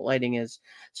going, where the lighting is.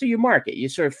 So you mark it, you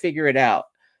sort of figure it out.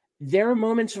 There are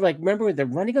moments remember when they're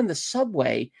running on the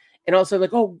subway and also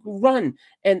oh, run.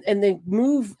 And they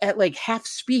move at half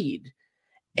speed.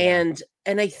 Yeah.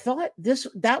 And I thought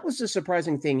that was the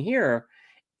surprising thing here.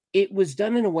 It was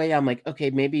done in a way I'm like,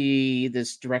 okay, maybe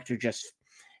this director just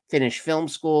finished film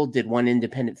school, did one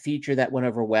independent feature that went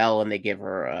over well, and they gave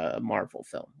her a Marvel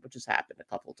film, which has happened a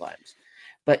couple of times.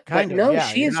 But no,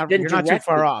 she has been not too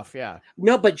far off. Yeah.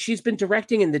 No, but she's been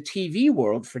directing in the TV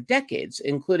world for decades,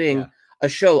 including a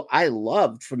show I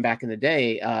loved from back in the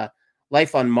day,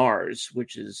 Life on Mars,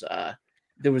 which is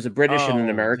there was a British and an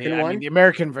American one. The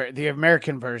American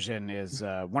version is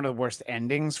one of the worst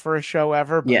endings for a show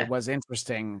ever, but it was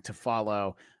interesting to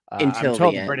follow. Until I'm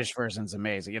told the British version's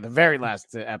amazing. Yeah, the very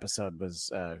last episode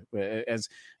was,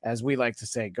 as we like to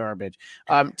say, garbage.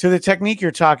 To the technique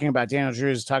you're talking about, Daniel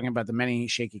Drew is talking about the many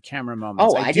shaky camera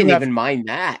moments. Oh, I didn't even mind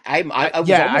that. I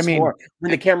was more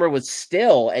when the camera was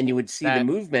still and you would see the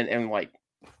movement and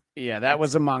yeah, that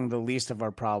was among the least of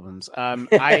our problems.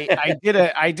 I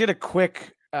did a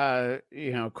quick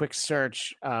quick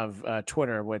search of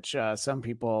Twitter, which some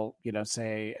people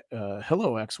say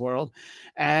hello X World,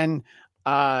 and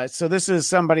so this is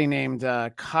somebody named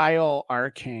Kyle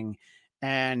Arking,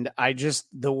 And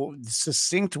the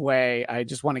succinct way, I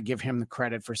just want to give him the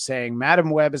credit for saying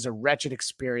Madam Web is a wretched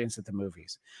experience at the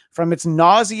movies. From its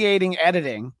nauseating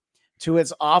editing to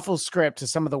its awful script to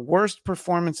some of the worst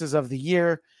performances of the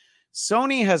year,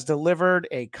 Sony has delivered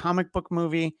a comic book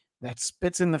movie that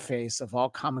spits in the face of all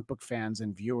comic book fans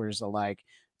and viewers alike.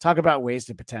 Talk about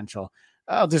wasted potential.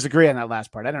 I'll disagree on that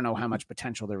last part. I don't know how much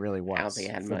potential there really was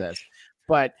for this.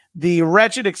 But the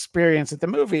wretched experience at the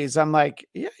movies, I'm like,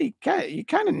 yeah, you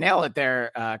kind of nail it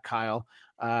there, Kyle.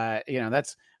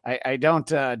 That's I don't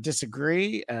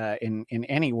disagree in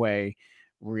any way,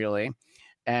 really.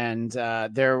 And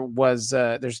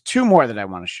there's two more that I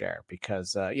want to share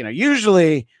because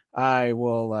usually I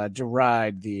will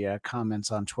deride the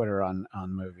comments on Twitter on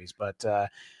movies, but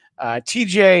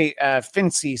TJ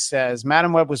Fincy says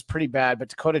Madam Web was pretty bad, but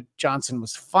Dakota Johnson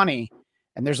was funny.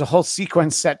 And there's a whole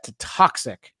sequence set to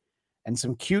Toxic and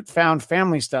some cute found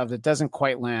family stuff that doesn't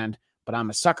quite land, but I'm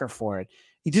a sucker for it.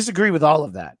 You disagree with all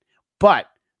of that. But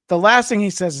the last thing he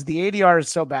says is the ADR is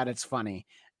so bad it's funny.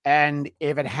 And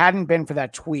if it hadn't been for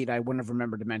that tweet, I wouldn't have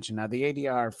remembered to mention. Now, the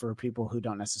ADR, for people who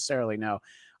don't necessarily know,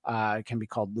 can be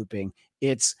called looping.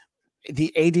 It's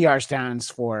the ADR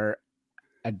stands for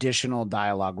additional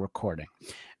dialogue recording.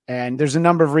 And there's a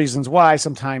number of reasons why.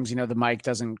 Sometimes, the mic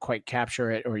doesn't quite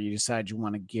capture it, or you decide you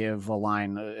want to give a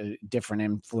line a different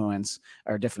influence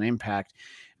or a different impact.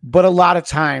 But a lot of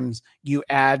times you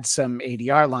add some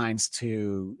ADR lines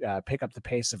to pick up the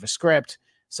pace of a script.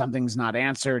 Something's not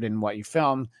answered in what you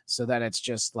film, so that it's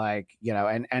just like,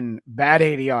 and bad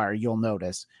ADR, you'll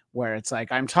notice, where it's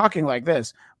like, I'm talking like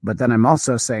this, but then I'm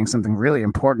also saying something really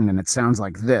important and it sounds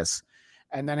like this.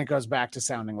 And then it goes back to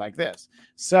sounding like this.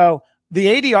 So the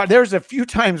ADR, there's a few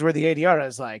times where the ADR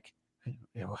is like,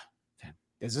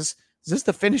 is this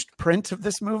the finished print of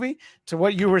this movie? To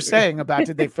what you were saying about,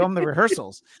 did they film the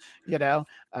rehearsals?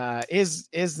 Is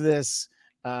this,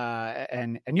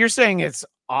 and you're saying it's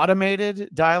automated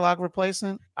dialogue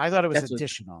replacement? I thought it was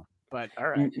additional, but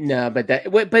all right. No, but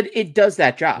it does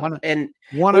that job.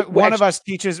 One of us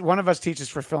teaches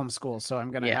for film school, so I'm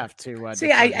going to have to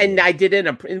see. I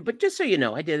did but just so you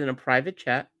know, I did in a private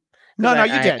chat. No,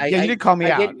 you did. You did call me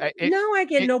out. I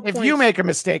get no points. If you make a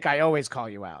mistake, I always call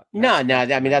you out. No. I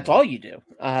mean, that's all you do.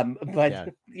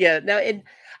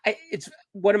 It's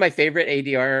one of my favorite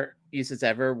ADR uses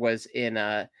ever was in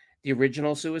the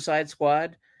original Suicide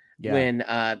Squad. Yeah. When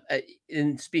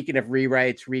in speaking of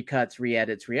rewrites, recuts,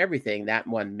 re-edits, re-everything, that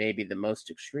one may be the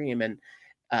most extreme, and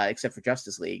except for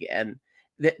Justice League. And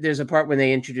there's a part when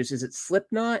they introduce, is it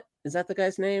Slipknot? Is that the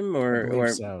guy's name? Or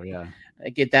so, yeah. I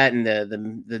get that in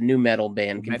the new metal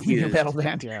band confused. New metal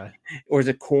band, yeah. Or is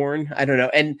it Korn? I don't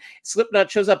know. And Slipknot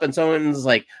shows up and someone's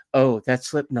like, "Oh, that's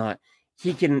Slipknot.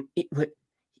 He can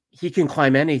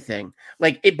climb anything."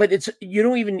 But it's, you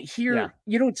don't even hear,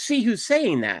 you don't see who's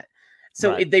saying that.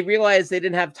 So they realized they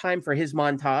didn't have time for his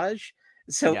montage.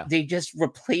 So they just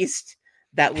replaced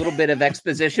that little bit of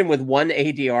exposition with one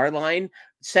ADR line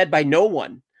said by no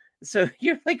one. So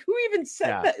you're like, who even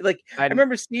said that? Like, I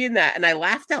remember seeing that and I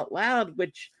laughed out loud,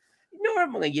 which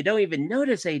normally you don't even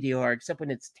notice ADR except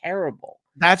when it's terrible.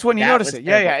 That's when you notice it.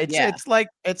 Terrible.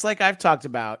 It's like I've talked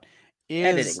about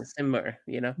editing similar,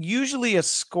 usually a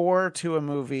score to a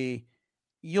movie,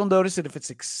 you'll notice it if it's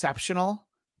exceptional,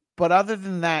 but other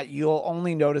than that, you'll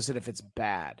only notice it if it's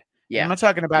bad. Yeah. I'm not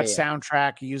talking about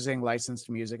soundtrack using licensed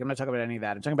music. I'm not talking about any of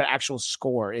that. I'm talking about actual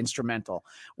score, instrumental.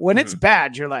 When it's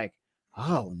bad, you're like,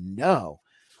 oh no.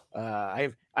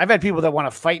 I've had people that want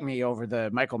to fight me over the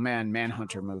Michael Mann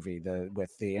Manhunter movie,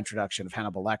 with the introduction of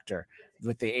Hannibal Lecter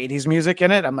with the 80s music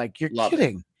in it. I'm like, you're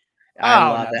kidding. I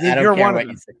love it. I don't care what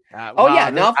you say.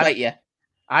 I'll fight you.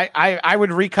 I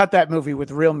would recut that movie with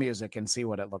real music and see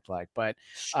what it looked like. But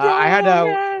I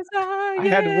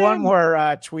had one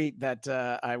more tweet that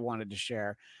I wanted to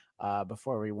share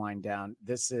before we wind down.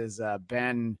 This is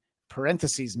Ben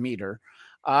 (Meter).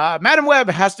 Madam Web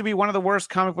has to be one of the worst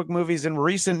comic book movies in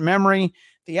recent memory.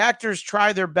 The actors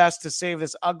try their best to save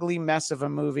this ugly mess of a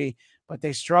movie, but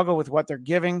they struggle with what they're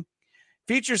giving.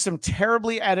 Features some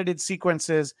terribly edited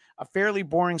sequences, a fairly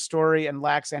boring story, and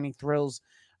lacks any thrills.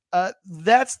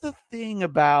 That's the thing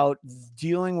about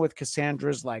dealing with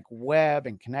Cassandra's like web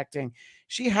and connecting.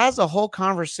 She has a whole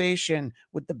conversation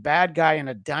with the bad guy in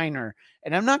a diner,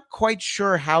 and I'm not quite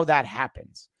sure how that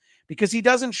happens because he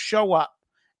doesn't show up.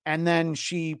 And then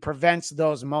she prevents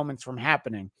those moments from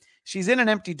happening. She's in an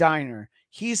empty diner.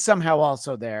 He's somehow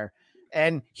also there.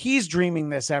 And he's dreaming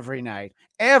this every night.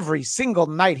 Every single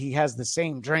night he has the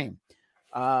same dream.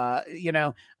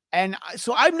 And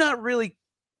so I'm not really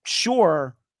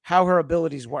sure how her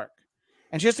abilities work.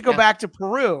 And she has to go back to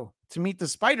Peru to meet the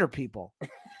spider people.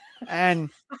 And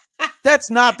that's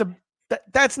not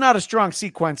that's not a strong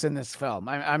sequence in this film.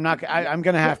 I'm going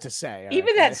to have to say.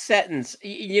 Even that sentence,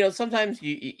 sometimes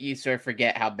you sort of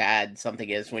forget how bad something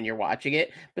is when you're watching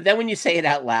it. But then when you say it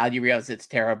out loud, you realize it's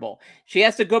terrible. She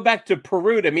has to go back to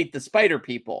Peru to meet the spider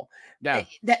people. Yeah.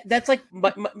 That's like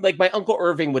my Uncle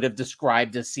Irving would have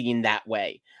described a scene that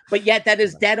way. But yet that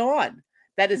is dead on.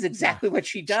 That is exactly what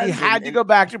she does. She had to go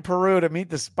back to Peru to meet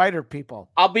the spider people.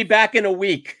 I'll be back in a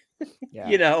week.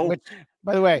 Yeah. Which,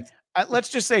 by the way, let's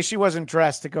just say she wasn't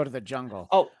dressed to go to the jungle.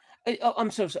 Oh, I'm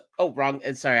so sorry. Oh, wrong.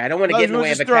 Sorry, I don't want to get in the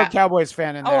way of a Cowboys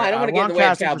fan in there. Oh, I don't want to get in the way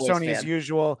of a Cowboys fan. As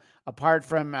usual, apart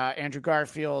from Andrew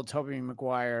Garfield, Tobey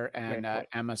Maguire, and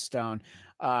Emma Stone.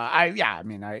 They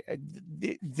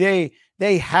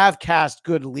have cast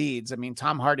good leads. I mean,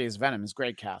 Tom Hardy as Venom is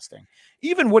great casting.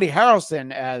 Even Woody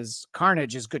Harrelson as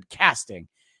Carnage is good casting.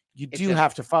 You do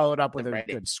have to follow it up with a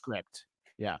good script.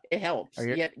 Yeah, it helps.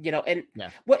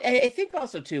 What I think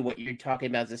also too, what you're talking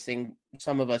about is this thing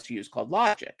some of us use called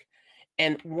logic,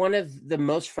 and one of the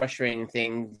most frustrating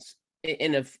things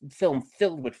in a film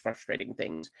filled with frustrating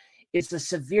things is the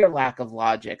severe lack of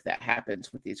logic that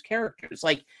happens with these characters.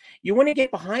 Like, you want to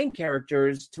get behind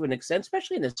characters to an extent,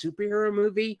 especially in a superhero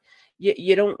movie.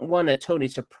 You don't want a Tony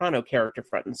Soprano character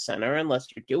front and center unless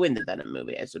you're doing the Venom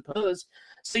movie, I suppose.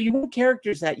 So you want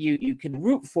characters that you can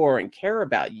root for and care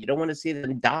about. You don't want to see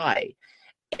them die.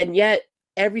 And yet,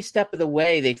 every step of the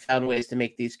way, they found ways to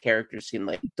make these characters seem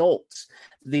like adults.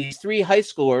 These three high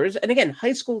schoolers, and again,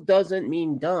 high school doesn't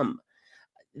mean dumb.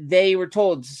 They were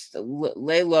told,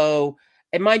 lay low.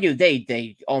 And mind you,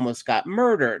 they almost got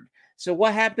murdered. So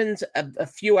what happens a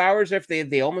few hours after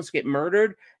they almost get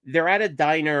murdered? They're at a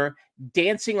diner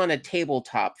dancing on a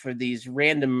tabletop for these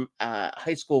random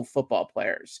high school football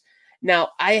players.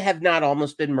 Now, I have not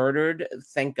almost been murdered,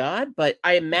 thank God, but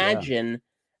I imagine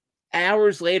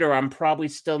hours later, I'm probably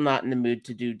still not in the mood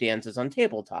to do dances on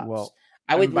tabletops. Well,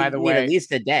 I would need at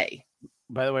least a day.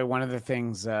 By the way, one of the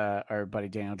things our buddy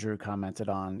Daniel Drew commented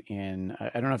on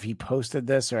I don't know if he posted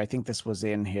this or I think this was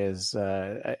in his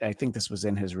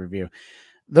review.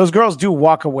 Those girls do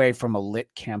walk away from a lit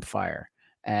campfire.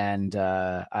 And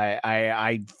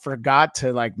I forgot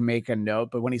to make a note,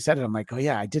 but when he said it, I'm like, oh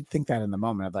yeah, I did think that in the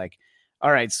moment. I'm like,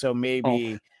 all right, so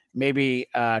maybe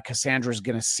Cassandra's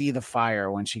gonna see the fire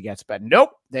when she gets back.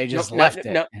 Nope, they just left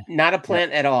it. No, not a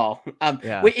plant at all. And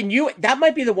that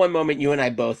might be the one moment you and I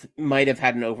both might have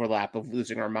had an overlap of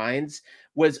losing our minds,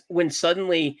 was when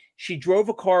suddenly she drove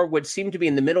a car what seemed to be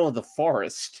in the middle of the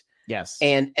forest. Yes,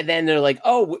 and then they're like,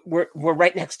 oh, we're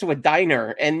right next to a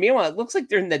diner, and meanwhile it looks like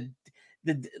they're in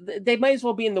they might as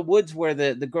well be in the woods where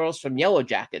the girls from Yellow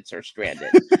Jackets are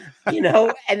stranded,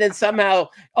 and then somehow,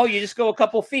 you just go a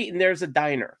couple feet and there's a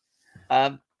diner.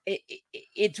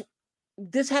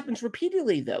 This happens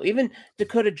repeatedly though. Even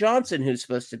Dakota Johnson, who's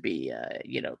supposed to be,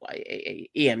 a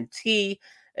EMT,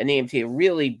 a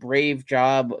really brave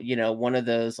job, one of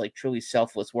those truly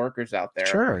selfless workers out there.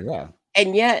 Sure. Yeah.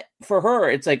 And yet for her,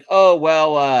 it's like, oh,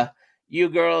 well, you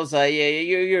girls,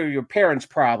 your parents'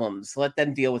 problems. Let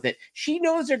them deal with it. She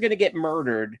knows they're going to get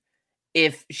murdered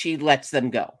if she lets them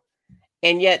go.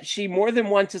 And yet she more than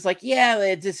once is like,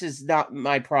 yeah, this is not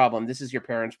my problem. This is your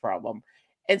parents' problem.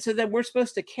 And so then we're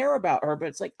supposed to care about her. But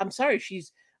it's like, I'm sorry,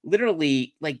 she's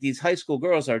literally these high school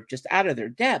girls are just out of their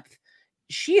depth.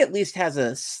 She at least has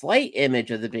a slight image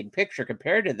of the big picture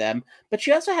compared to them. But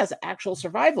she also has actual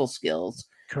survival skills.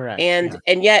 Correct. And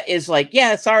yet is like,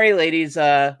 yeah, sorry, ladies.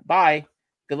 Bye.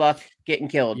 Good luck getting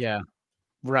killed. Yeah.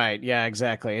 Right. Yeah,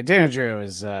 exactly. And Daniel Drew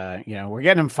is, we're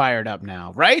getting him fired up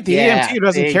now, right? The EMT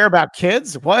doesn't care about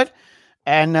kids. What?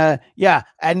 And there's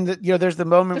the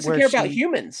moment where she care about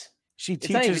humans. She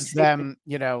teaches them,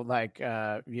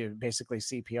 basically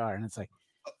CPR, and it's like,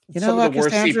 some of the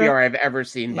worst CPR I've ever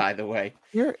seen. By the way,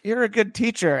 you're a good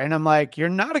teacher, and I'm like, you're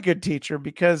not a good teacher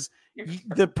because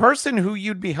the person who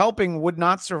you'd be helping would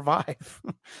not survive.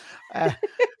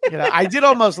 I did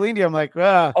almost lean to you. I'm like,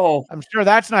 I'm sure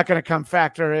that's not going to come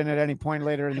factor in at any point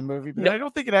later in the movie, but I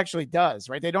don't think it actually does,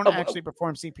 right? They don't actually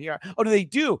perform CPR. Oh, do they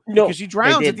do? No, because she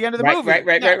drowns at the end of the movie.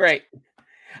 Right.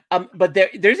 But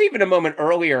there's even a moment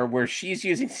earlier where she's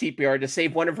using CPR to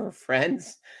save one of her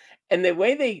friends. And the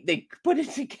way they put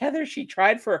it together, she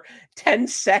tried for 10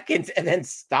 seconds and then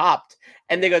stopped.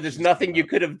 And they go, there's nothing you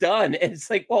could have done. And it's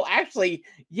like, well, actually,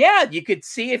 yeah, you could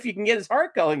see if you can get his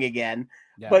heart going again.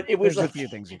 Yeah, but it was a few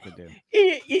things you could do.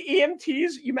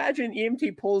 EMTs, you imagine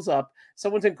EMT pulls up,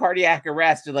 someone's in cardiac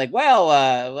arrest. They're like,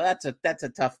 well, that's a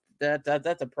tough,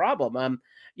 that's a problem.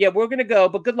 Yeah, we're going to go,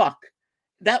 but good luck.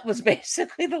 That was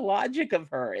basically the logic of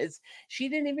her. Is she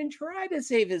didn't even try to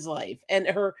save his life. And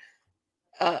her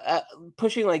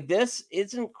pushing like this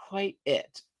isn't quite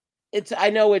it. I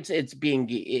know it's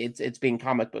being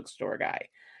comic book store guy,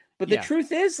 but the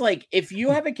truth is, like, if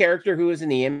you have a character who is an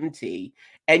EMT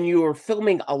and you are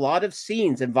filming a lot of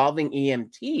scenes involving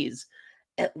EMTs,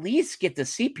 at least get the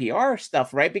CPR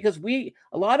stuff right, because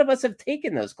a lot of us have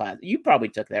taken those classes. You probably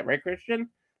took that, right, Christian?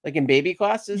 Like in baby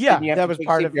classes? Yeah, that was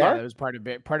part of that was part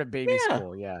of baby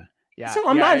school. Yeah. Yeah. So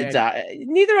I'm not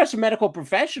neither of us are medical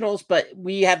professionals, but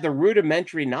we have the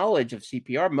rudimentary knowledge of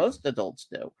CPR. Most adults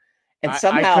do. And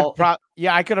somehow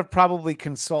I could have probably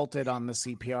consulted on the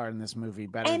CPR in this movie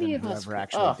better than whoever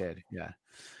actually did. Yeah.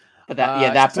 But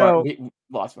that part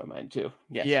lost my mind too.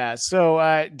 Yeah. Yeah.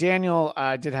 So Daniel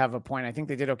did have a point. I think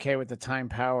they did okay with the time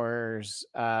powers,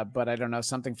 but I don't know,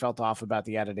 something felt off about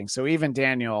the editing. So even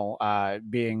Daniel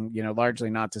being, largely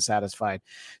not dissatisfied.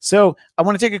 So I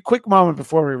want to take a quick moment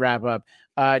before we wrap up.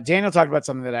 Daniel talked about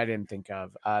something that I didn't think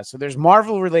of. So there's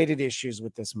Marvel related issues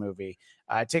with this movie.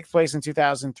 It takes place in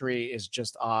 2003 is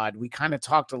just odd. We kind of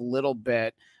talked a little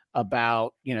bit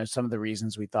about, some of the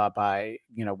reasons we thought why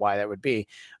that would be.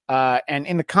 And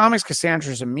in the comics,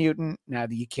 Cassandra's a mutant. Now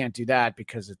that you can't do that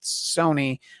because it's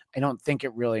Sony, I don't think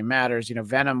it really matters.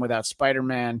 Venom without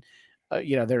Spider-Man,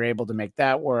 they're able to make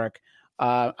that work.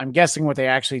 I'm guessing what they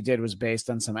actually did was based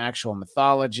on some actual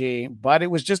mythology, but it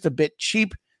was just a bit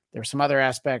cheap. There are some other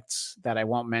aspects that I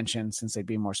won't mention since they'd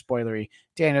be more spoilery.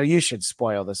 Daniel, you should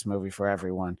spoil this movie for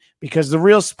everyone, because the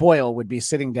real spoil would be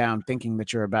sitting down thinking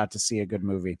that you're about to see a good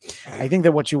movie. I think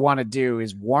that what you want to do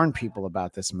is warn people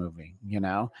about this movie, when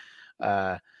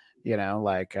on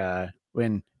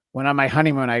my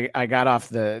honeymoon, I got off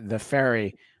the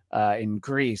ferry in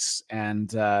Greece, and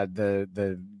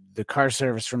the car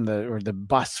service the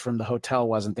bus from the hotel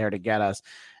wasn't there to get us.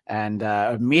 And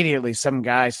immediately some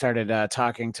guy started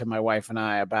talking to my wife and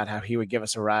I about how he would give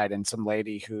us a ride. And some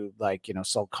lady who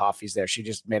sold coffees there, she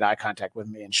just made eye contact with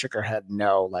me and shook her head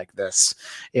no, like this,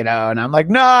 and I'm like,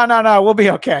 no, we'll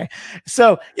be okay.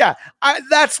 So yeah,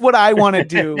 that's what I want to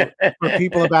do for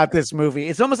people about this movie.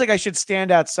 It's almost like I should stand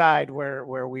outside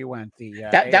where we went.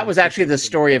 That was actually the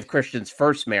story of Christian's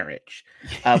first marriage,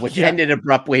 which ended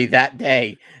abruptly that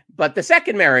day. But the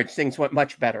second marriage, things went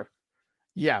much better.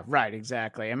 Yeah, right.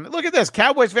 Exactly. And look at this.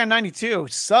 Cowboys Fan 92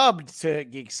 subbed to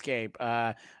Geekscape.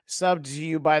 Subbed to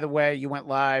you, by the way. You went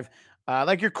live.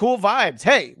 Like your cool vibes.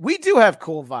 Hey, we do have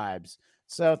cool vibes.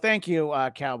 So thank you,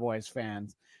 Cowboys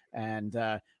fans. And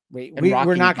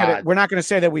we're not gonna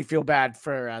say that we feel bad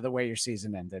for the way your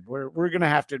season ended. We're gonna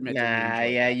have to admit.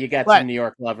 You got some New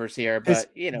York lovers here,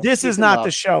 but this is not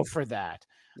the show for that.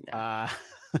 No.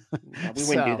 We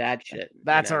wouldn't do that shit.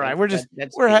 That's all right.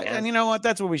 And you know what?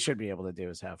 That's what we should be able to do,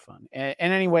 is have fun. And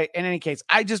anyway, in any case,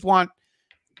 I just want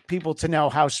people to know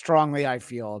how strongly I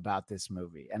feel about this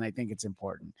movie. And I think it's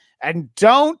important. And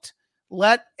don't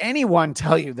let anyone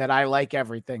tell you that I like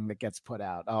everything that gets put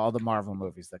out, all the Marvel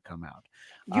movies that come out.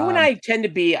 You and I tend to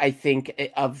be, I think,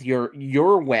 of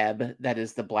your web, that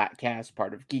is the Black Cast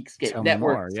part of Geekscape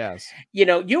Network. Yes.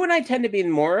 You and I tend to be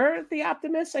more the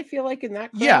optimists, I feel like, in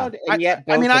that crowd. Yeah. And yet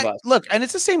both of us. Look, and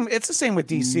it's the same with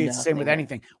DC. It's the same with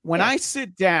anything. When I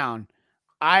sit down,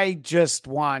 I just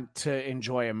want to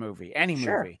enjoy a movie, any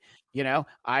movie.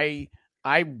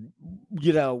 I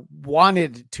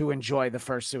wanted to enjoy the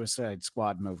first Suicide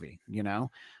Squad movie,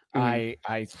 I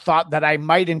thought that I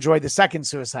might enjoy the second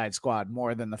Suicide Squad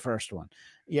more than the first one,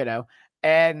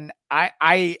 and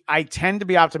I tend to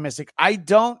be optimistic.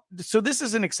 So this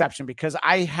is an exception because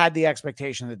I had the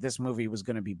expectation that this movie was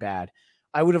going to be bad.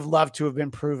 I would have loved to have been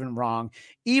proven wrong,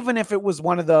 even if it was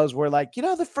one of those where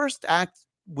the first act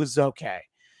was okay,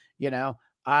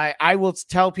 I will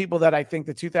tell people that I think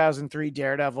the 2003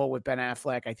 Daredevil with Ben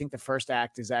Affleck, I think the first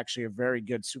act is actually a very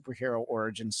good superhero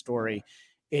origin story.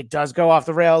 It does go off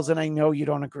the rails, and I know you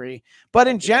don't agree. But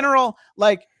in general,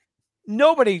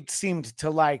 nobody seemed to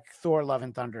like Thor: Love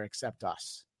and Thunder except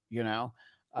us,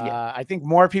 I think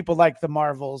more people like the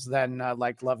Marvels than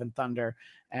like Love and Thunder.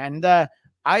 And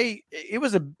it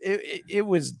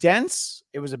was dense.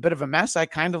 It was a bit of a mess. I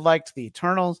kind of liked the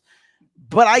Eternals,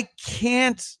 but I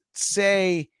can't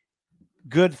say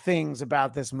good things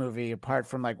about this movie apart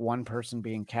from one person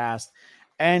being cast.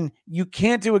 And you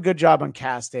can't do a good job on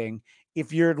casting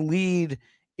if your lead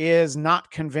is not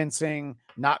convincing,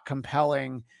 not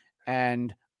compelling,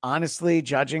 and honestly,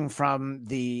 judging from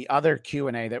the other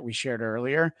Q&A that we shared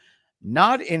earlier,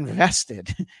 not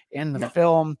invested in the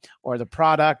film or the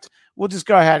product. We'll just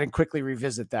go ahead and quickly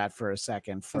revisit that for a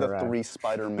second. For the 3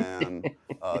 Spider-Man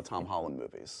Tom Holland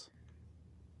movies.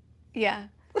 Yeah.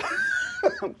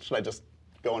 Should I just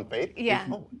go on faith? Yeah.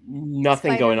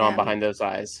 Nothing going on behind those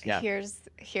eyes. Yeah.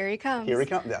 Here He Comes. Here He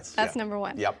Comes. That's number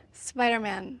one. Yep.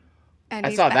 Spider-Man. And I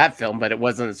he's saw back. that film, but it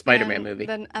wasn't a Spider-Man And movie.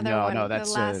 The other No, one, no,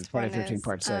 that's the last 2013 one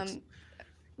part 6.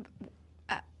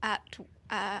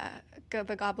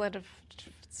 The Goblet of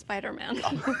Spider-Man.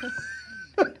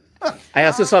 I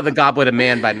also saw The Goblet of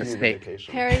Man by mistake.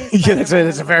 Harry's Yeah, that's Spider-Man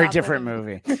it's a and very the different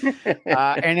Goblet movie.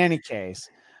 In any case,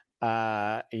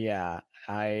 in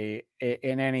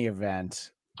any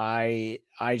event, I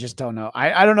just don't know.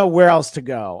 I don't know where else to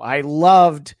go. I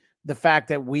loved the fact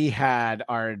that we had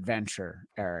our adventure,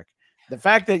 Eric. The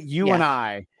fact that you and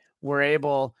I were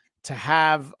able to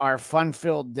have our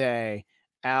fun-filled day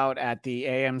out at the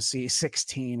AMC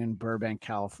 16 in Burbank,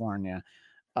 California.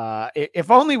 If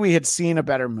only we had seen a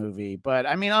better movie. But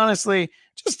I mean, honestly,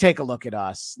 just take a look at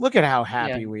us. Look at how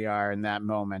happy we are in that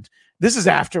moment. This is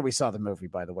after we saw the movie,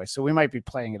 by the way, so we might be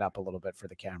playing it up a little bit for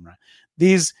the camera.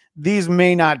 These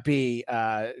may not be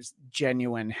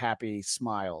genuine happy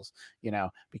smiles,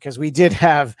 because we did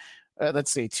have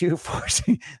let's see, 2, 4.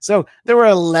 So there were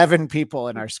 11 people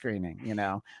in our screening,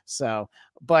 So,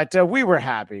 but we were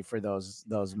happy for those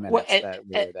minutes that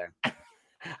we were there.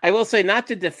 I will say, not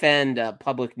to defend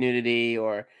public nudity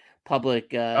or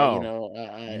public, lewd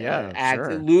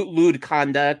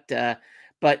conduct,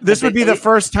 but this would be the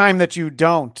first time that you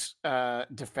don't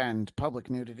defend public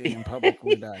nudity and public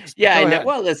lewd acts. Yeah, I know.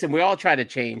 Well, listen, we all try to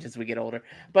change as we get older.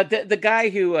 But the guy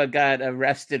who got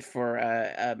arrested for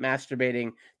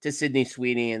masturbating to Sydney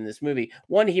Sweeney in this movie,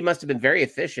 one, he must have been very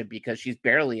efficient because she's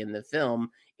barely in the film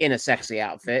in a sexy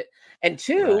outfit, and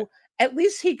two, at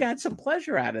least he got some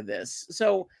pleasure out of this.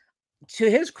 So, to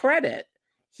his credit,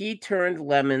 he turned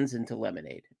lemons into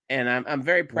lemonade, and I'm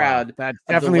very proud. Wow, that's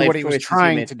definitely what he was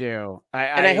trying to do.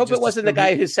 I hope it wasn't the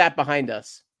guy who sat behind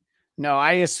us. No,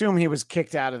 I assume he was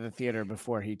kicked out of the theater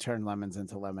before he turned lemons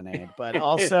into lemonade, but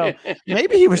also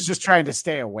maybe he was just trying to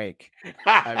stay awake.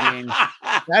 I mean,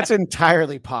 that's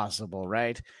entirely possible,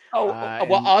 right?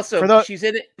 Well, also she's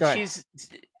in it. She's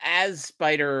as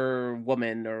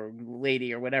Spider-Woman or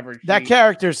lady or whatever. That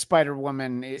character's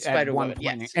Spider-Woman at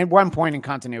one point in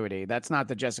continuity. That's not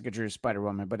the Jessica Drew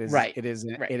Spider-Woman, but it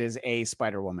is a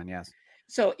Spider-Woman. Yes.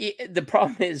 So the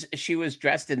problem is she was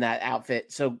dressed in that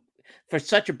outfit. So for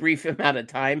such a brief amount of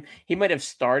time, he might have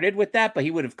started with that, but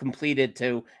he would have completed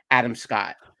to Adam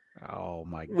Scott. Oh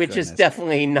my goodness. Which is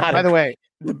definitely not. By the way,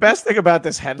 the best thing about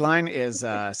this headline is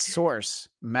source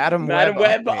Madam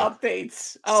Web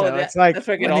updates. Oh, so it's like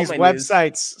when these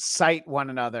websites cite one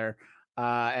another.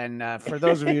 And for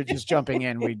those of you just jumping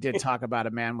in, we did talk about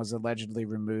a man was allegedly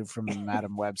removed from the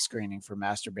Madam Web screening for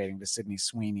masturbating to Sydney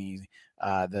Sweeney,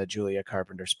 the Julia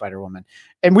Carpenter Spider-Woman.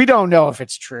 And we don't know if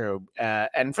it's true.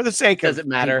 And for the sake of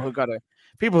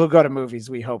people who go to movies,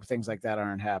 we hope things like that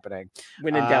aren't happening.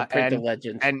 When in doubt, print the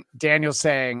legend. And Daniel's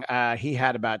saying he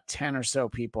had about 10 or so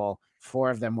people. 4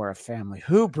 of them were a family.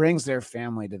 Who brings their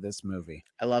family to this movie?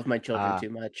 I love my children too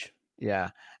much. Yeah.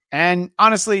 And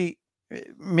honestly,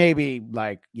 maybe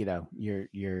like, your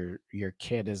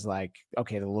kid is like,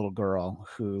 okay, the little girl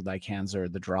who like hands her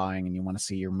the drawing and you want to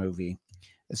see your movie.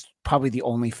 It's probably the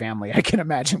only family I can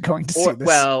imagine going to see this.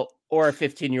 Well, or a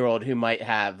 15-year-old who might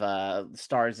have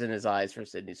stars in his eyes for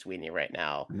Sydney Sweeney right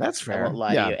now. That's fair. I won't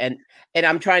lie to you. And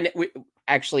I'm trying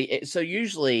to so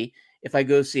usually if I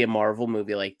go see a Marvel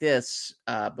movie like this,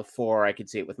 before I could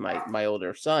see it with my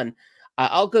older son,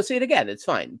 I'll go see it again. It's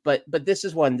fine. But this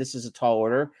is a tall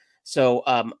order. So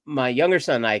my younger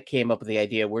son and I came up with the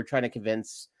idea. We're trying to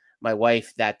convince my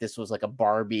wife that this was like a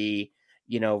Barbie,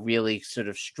 really sort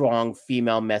of strong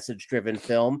female message-driven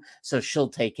film. So she'll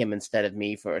take him instead of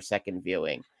me for a second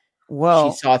viewing.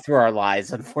 Well, she saw through our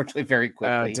lies, unfortunately, very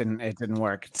quickly. It didn't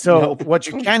work. So what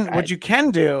you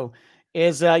can do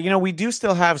is, we do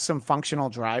still have some functional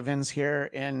drive-ins here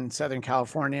in Southern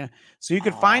California. So you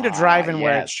could find a drive-in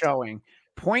where it's showing.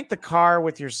 Point the car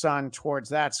with your son towards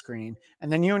that screen,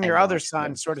 and then you and your other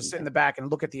son sort of sit in the back and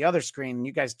look at the other screen, and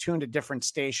you guys tune to different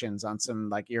stations on some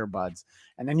like earbuds,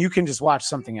 and then you can just watch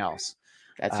something else.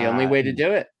 That's the only way to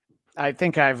do it. I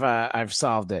think I've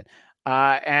solved it.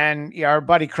 And our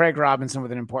buddy Craig Robinson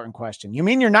with an important question. You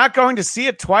mean you're not going to see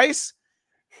it twice?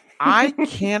 I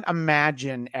can't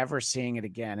imagine ever seeing it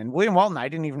again. And William Walton, I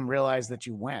didn't even realize that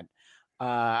you went.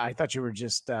 I thought you were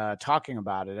just talking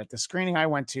about it. At the screening I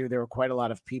went to, there were quite a lot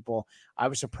of people. I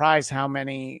was surprised how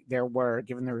many there were,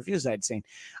 given the reviews I'd seen.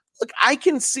 Look, I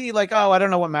can see like, I don't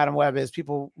know what Madam Web is.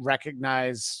 People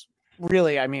recognize,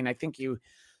 really, I mean, I think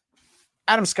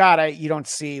Adam Scott, you don't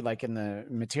see like in the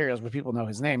materials, but people know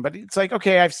his name. But it's like,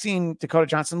 okay, I've seen Dakota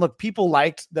Johnson. Look, people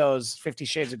liked those 50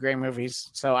 Shades of Grey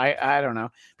movies. So I don't know.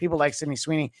 People like Sydney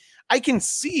Sweeney. I can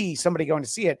see somebody going to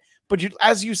see it. But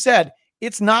as you said,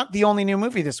 it's not the only new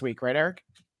movie this week, right, Eric?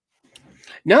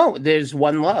 No, there's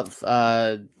One Love.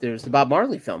 There's the Bob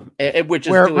Marley film, which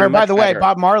is where doing by much the way, better.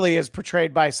 Bob Marley is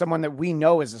portrayed by someone that we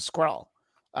know as a Skrull.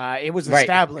 It was Right.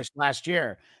 established last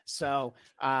year, so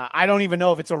I don't even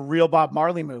know if it's a real Bob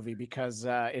Marley movie because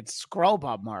it's Skrull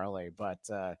Bob Marley. But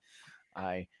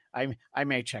I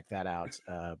may check that out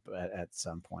at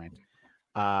some point.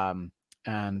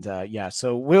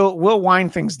 So we'll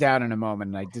wind things down in a moment.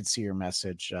 And I did see your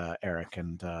message, Eric,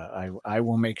 and I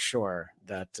will make sure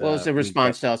that. What was the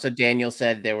response to also? Daniel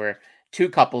said there were 2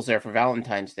 couples there for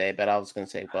Valentine's Day, but I was going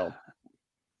to say, well,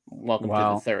 welcome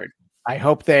to the third. I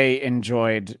hope they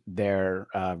enjoyed their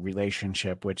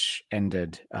relationship, which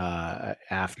ended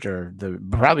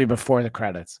probably before the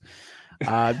credits.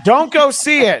 Don't go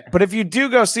see it, but if you do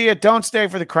go see it, don't stay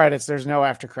for the credits. There's no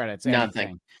after credits.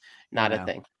 Nothing. Not a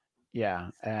thing. Yeah,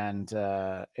 and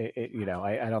I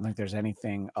don't think there's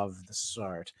anything of the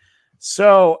sort.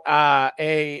 So,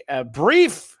 a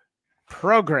brief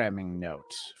programming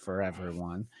note for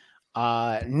everyone.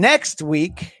 Next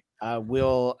week,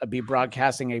 we'll be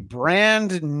broadcasting a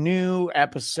brand new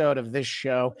episode of this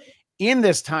show in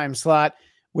this time slot,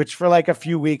 which for like a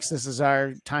few weeks, this is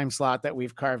our time slot that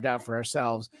we've carved out for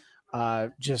ourselves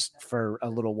just for a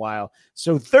little while.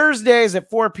 So Thursdays at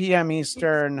 4 p.m.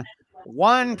 Eastern,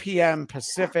 1 p.m.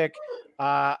 Pacific.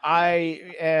 I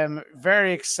am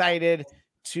very excited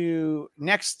to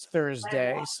next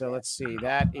Thursday. So let's see,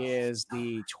 that is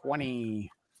the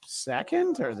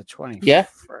 22nd or the 20th?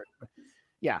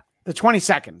 Yeah, the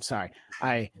 22nd. Sorry,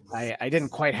 I didn't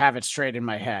quite have it straight in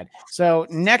my head. So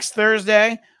next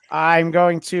Thursday, I'm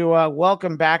going to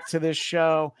welcome back to this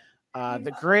show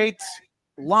the great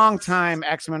longtime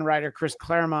X-Men writer Chris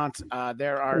Claremont.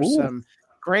 There are some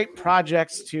great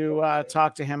projects to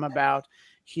talk to him about.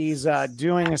 He's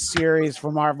doing a series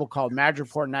for Marvel called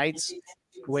Madripoor Nights,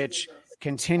 which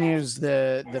continues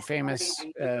the famous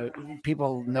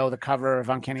people know the cover of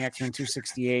Uncanny X-Men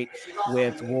 268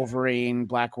 with Wolverine,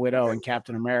 Black Widow, and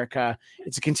Captain America.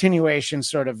 It's a continuation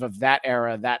sort of that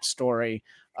era, that story,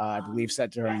 I believe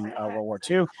set during World War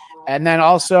II. And then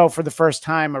also for the first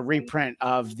time, a reprint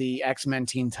of the X-Men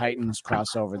Teen Titans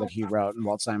crossover that he wrote and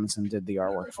Walt Simonson did the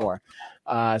artwork for.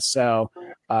 So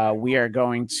we are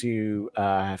going to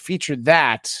feature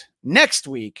that next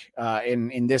week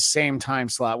in this same time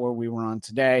slot where we were on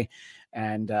today.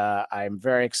 And I'm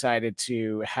very excited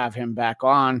to have him back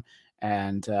on.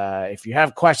 And if you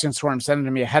have questions for him, send them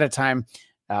to me ahead of time.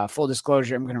 Full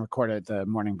disclosure, I'm going to record it the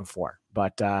morning before,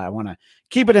 but I want to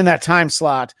keep it in that time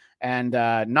slot, and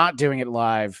not doing it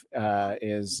live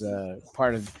is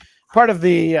part of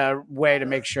the way to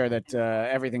make sure that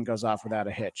everything goes off without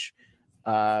a hitch.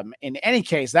 In any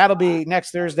case, that'll be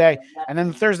next Thursday. And then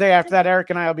the Thursday after that, Eric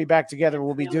and I will be back together.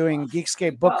 We'll be doing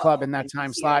Geekscape Book Club in that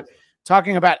time slot,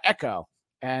 talking about Echo.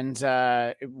 And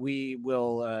we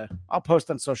will, I'll post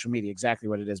on social media exactly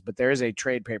what it is, but there is a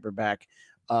trade paperback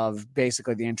of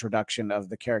basically the introduction of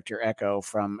the character Echo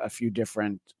from a few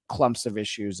different clumps of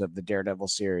issues of the Daredevil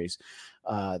series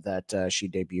that she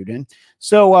debuted in.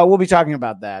 So we'll be talking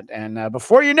about that. And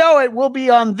before you know it, we'll be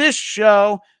on this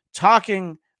show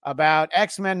talking about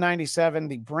X-Men 97,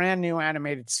 the brand new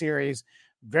animated series.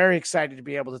 Very excited to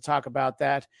be able to talk about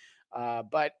that.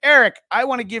 But Eric, I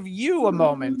want to give you a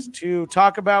moment to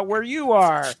talk about where you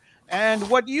are and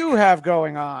what you have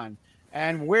going on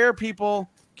and where people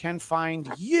can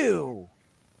find you.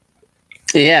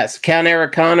 Yes, Count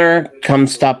Eric Connor. Come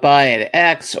stop by at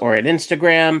X or at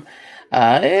Instagram.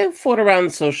 Float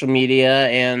around social media.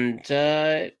 And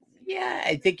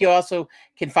I think you also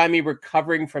can find me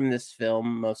recovering from this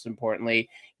film, most importantly,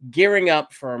 gearing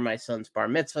up for my son's bar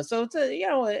mitzvah. So it's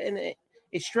a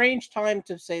strange time,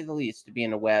 to say the least, to be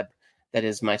in a web that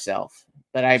is myself.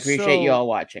 But I appreciate you all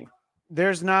watching.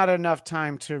 There's not enough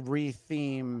time to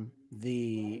re-theme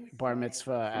the bar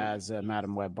mitzvah as a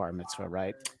Madam Web bar mitzvah,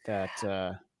 right?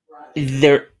 That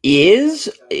there is,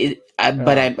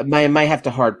 but I might have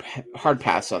to hard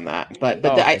pass on that. But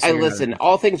I listen.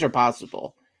 All things are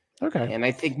possible. Okay. And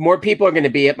I think more people are going to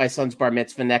be at my son's bar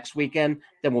mitzvah next weekend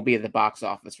than will be at the box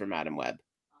office for Madam Web.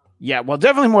 Yeah, well,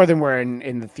 definitely more than we're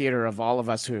in the theater of all of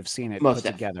us who have seen it Most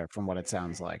put together, from what it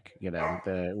sounds like. You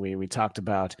know, we talked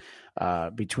about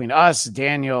between us,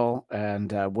 Daniel,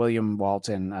 and William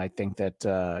Walton. I think that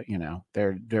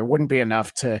there wouldn't be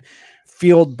enough to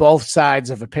field both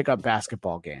sides of a pickup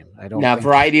basketball game. I don't. Now,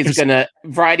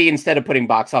 Variety instead of putting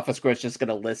box office gross, just going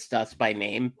to list us by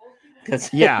name because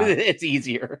it's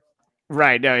easier.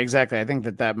 Right. No, exactly. I think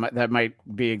that might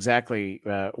be exactly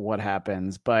what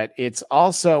happens, but it's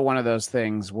also one of those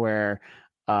things where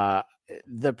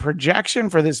the projection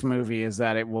for this movie is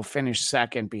that it will finish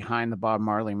second behind the Bob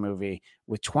Marley movie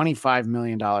with $25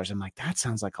 million. I'm like, that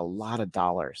sounds like a lot of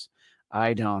dollars.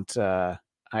 I don't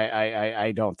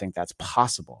think that's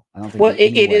possible. I don't think. Well,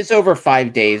 it is over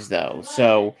 5 days though.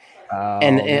 So,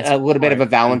 and a little bit of a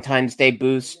Valentine's Day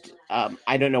boost.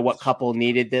 I don't know what couple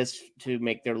needed this to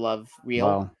make their love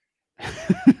real.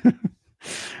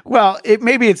 Well,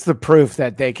 maybe it's the proof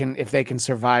that if they can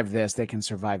survive this, they can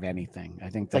survive anything. I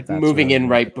think that's moving really in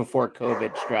right before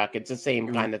COVID struck. It's the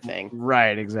same kind of thing.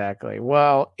 Right, exactly.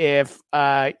 Well, if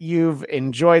you've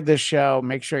enjoyed this show,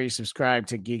 make sure you subscribe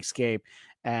to Geekscape.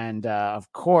 And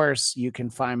of course, you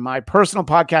can find my personal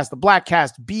podcast, The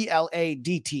Bladtcast,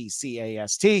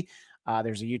 BLADTCAST.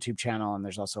 There's a YouTube channel and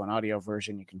there's also an audio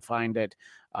version. You can find it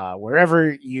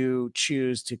wherever you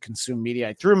choose to consume media.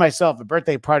 I threw myself a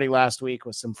birthday party last week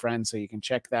with some friends, so you can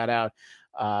check that out.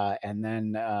 And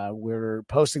then we're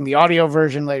posting the audio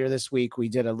version later this week. We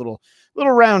did a little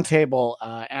roundtable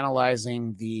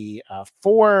analyzing the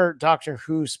 4 Doctor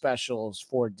Who specials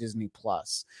for Disney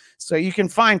Plus. So you can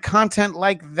find content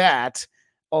like that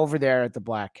over there at the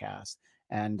Bladtcast.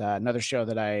 And another show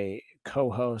that I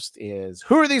co-host is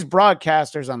Who Are These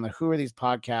Broadcasters on the Who Are These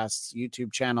Podcasts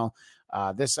YouTube channel.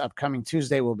 This upcoming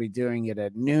Tuesday, we'll be doing it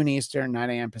at noon Eastern, 9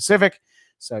 a.m. Pacific.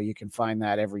 So you can find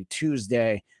that every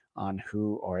Tuesday on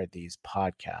Who Are These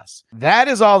Podcasts. That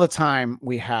is all the time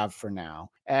we have for now.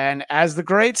 And as the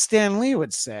great Stan Lee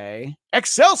would say,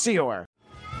 Excelsior!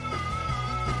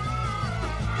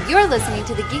 You're listening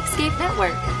to the Geekscape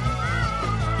Network.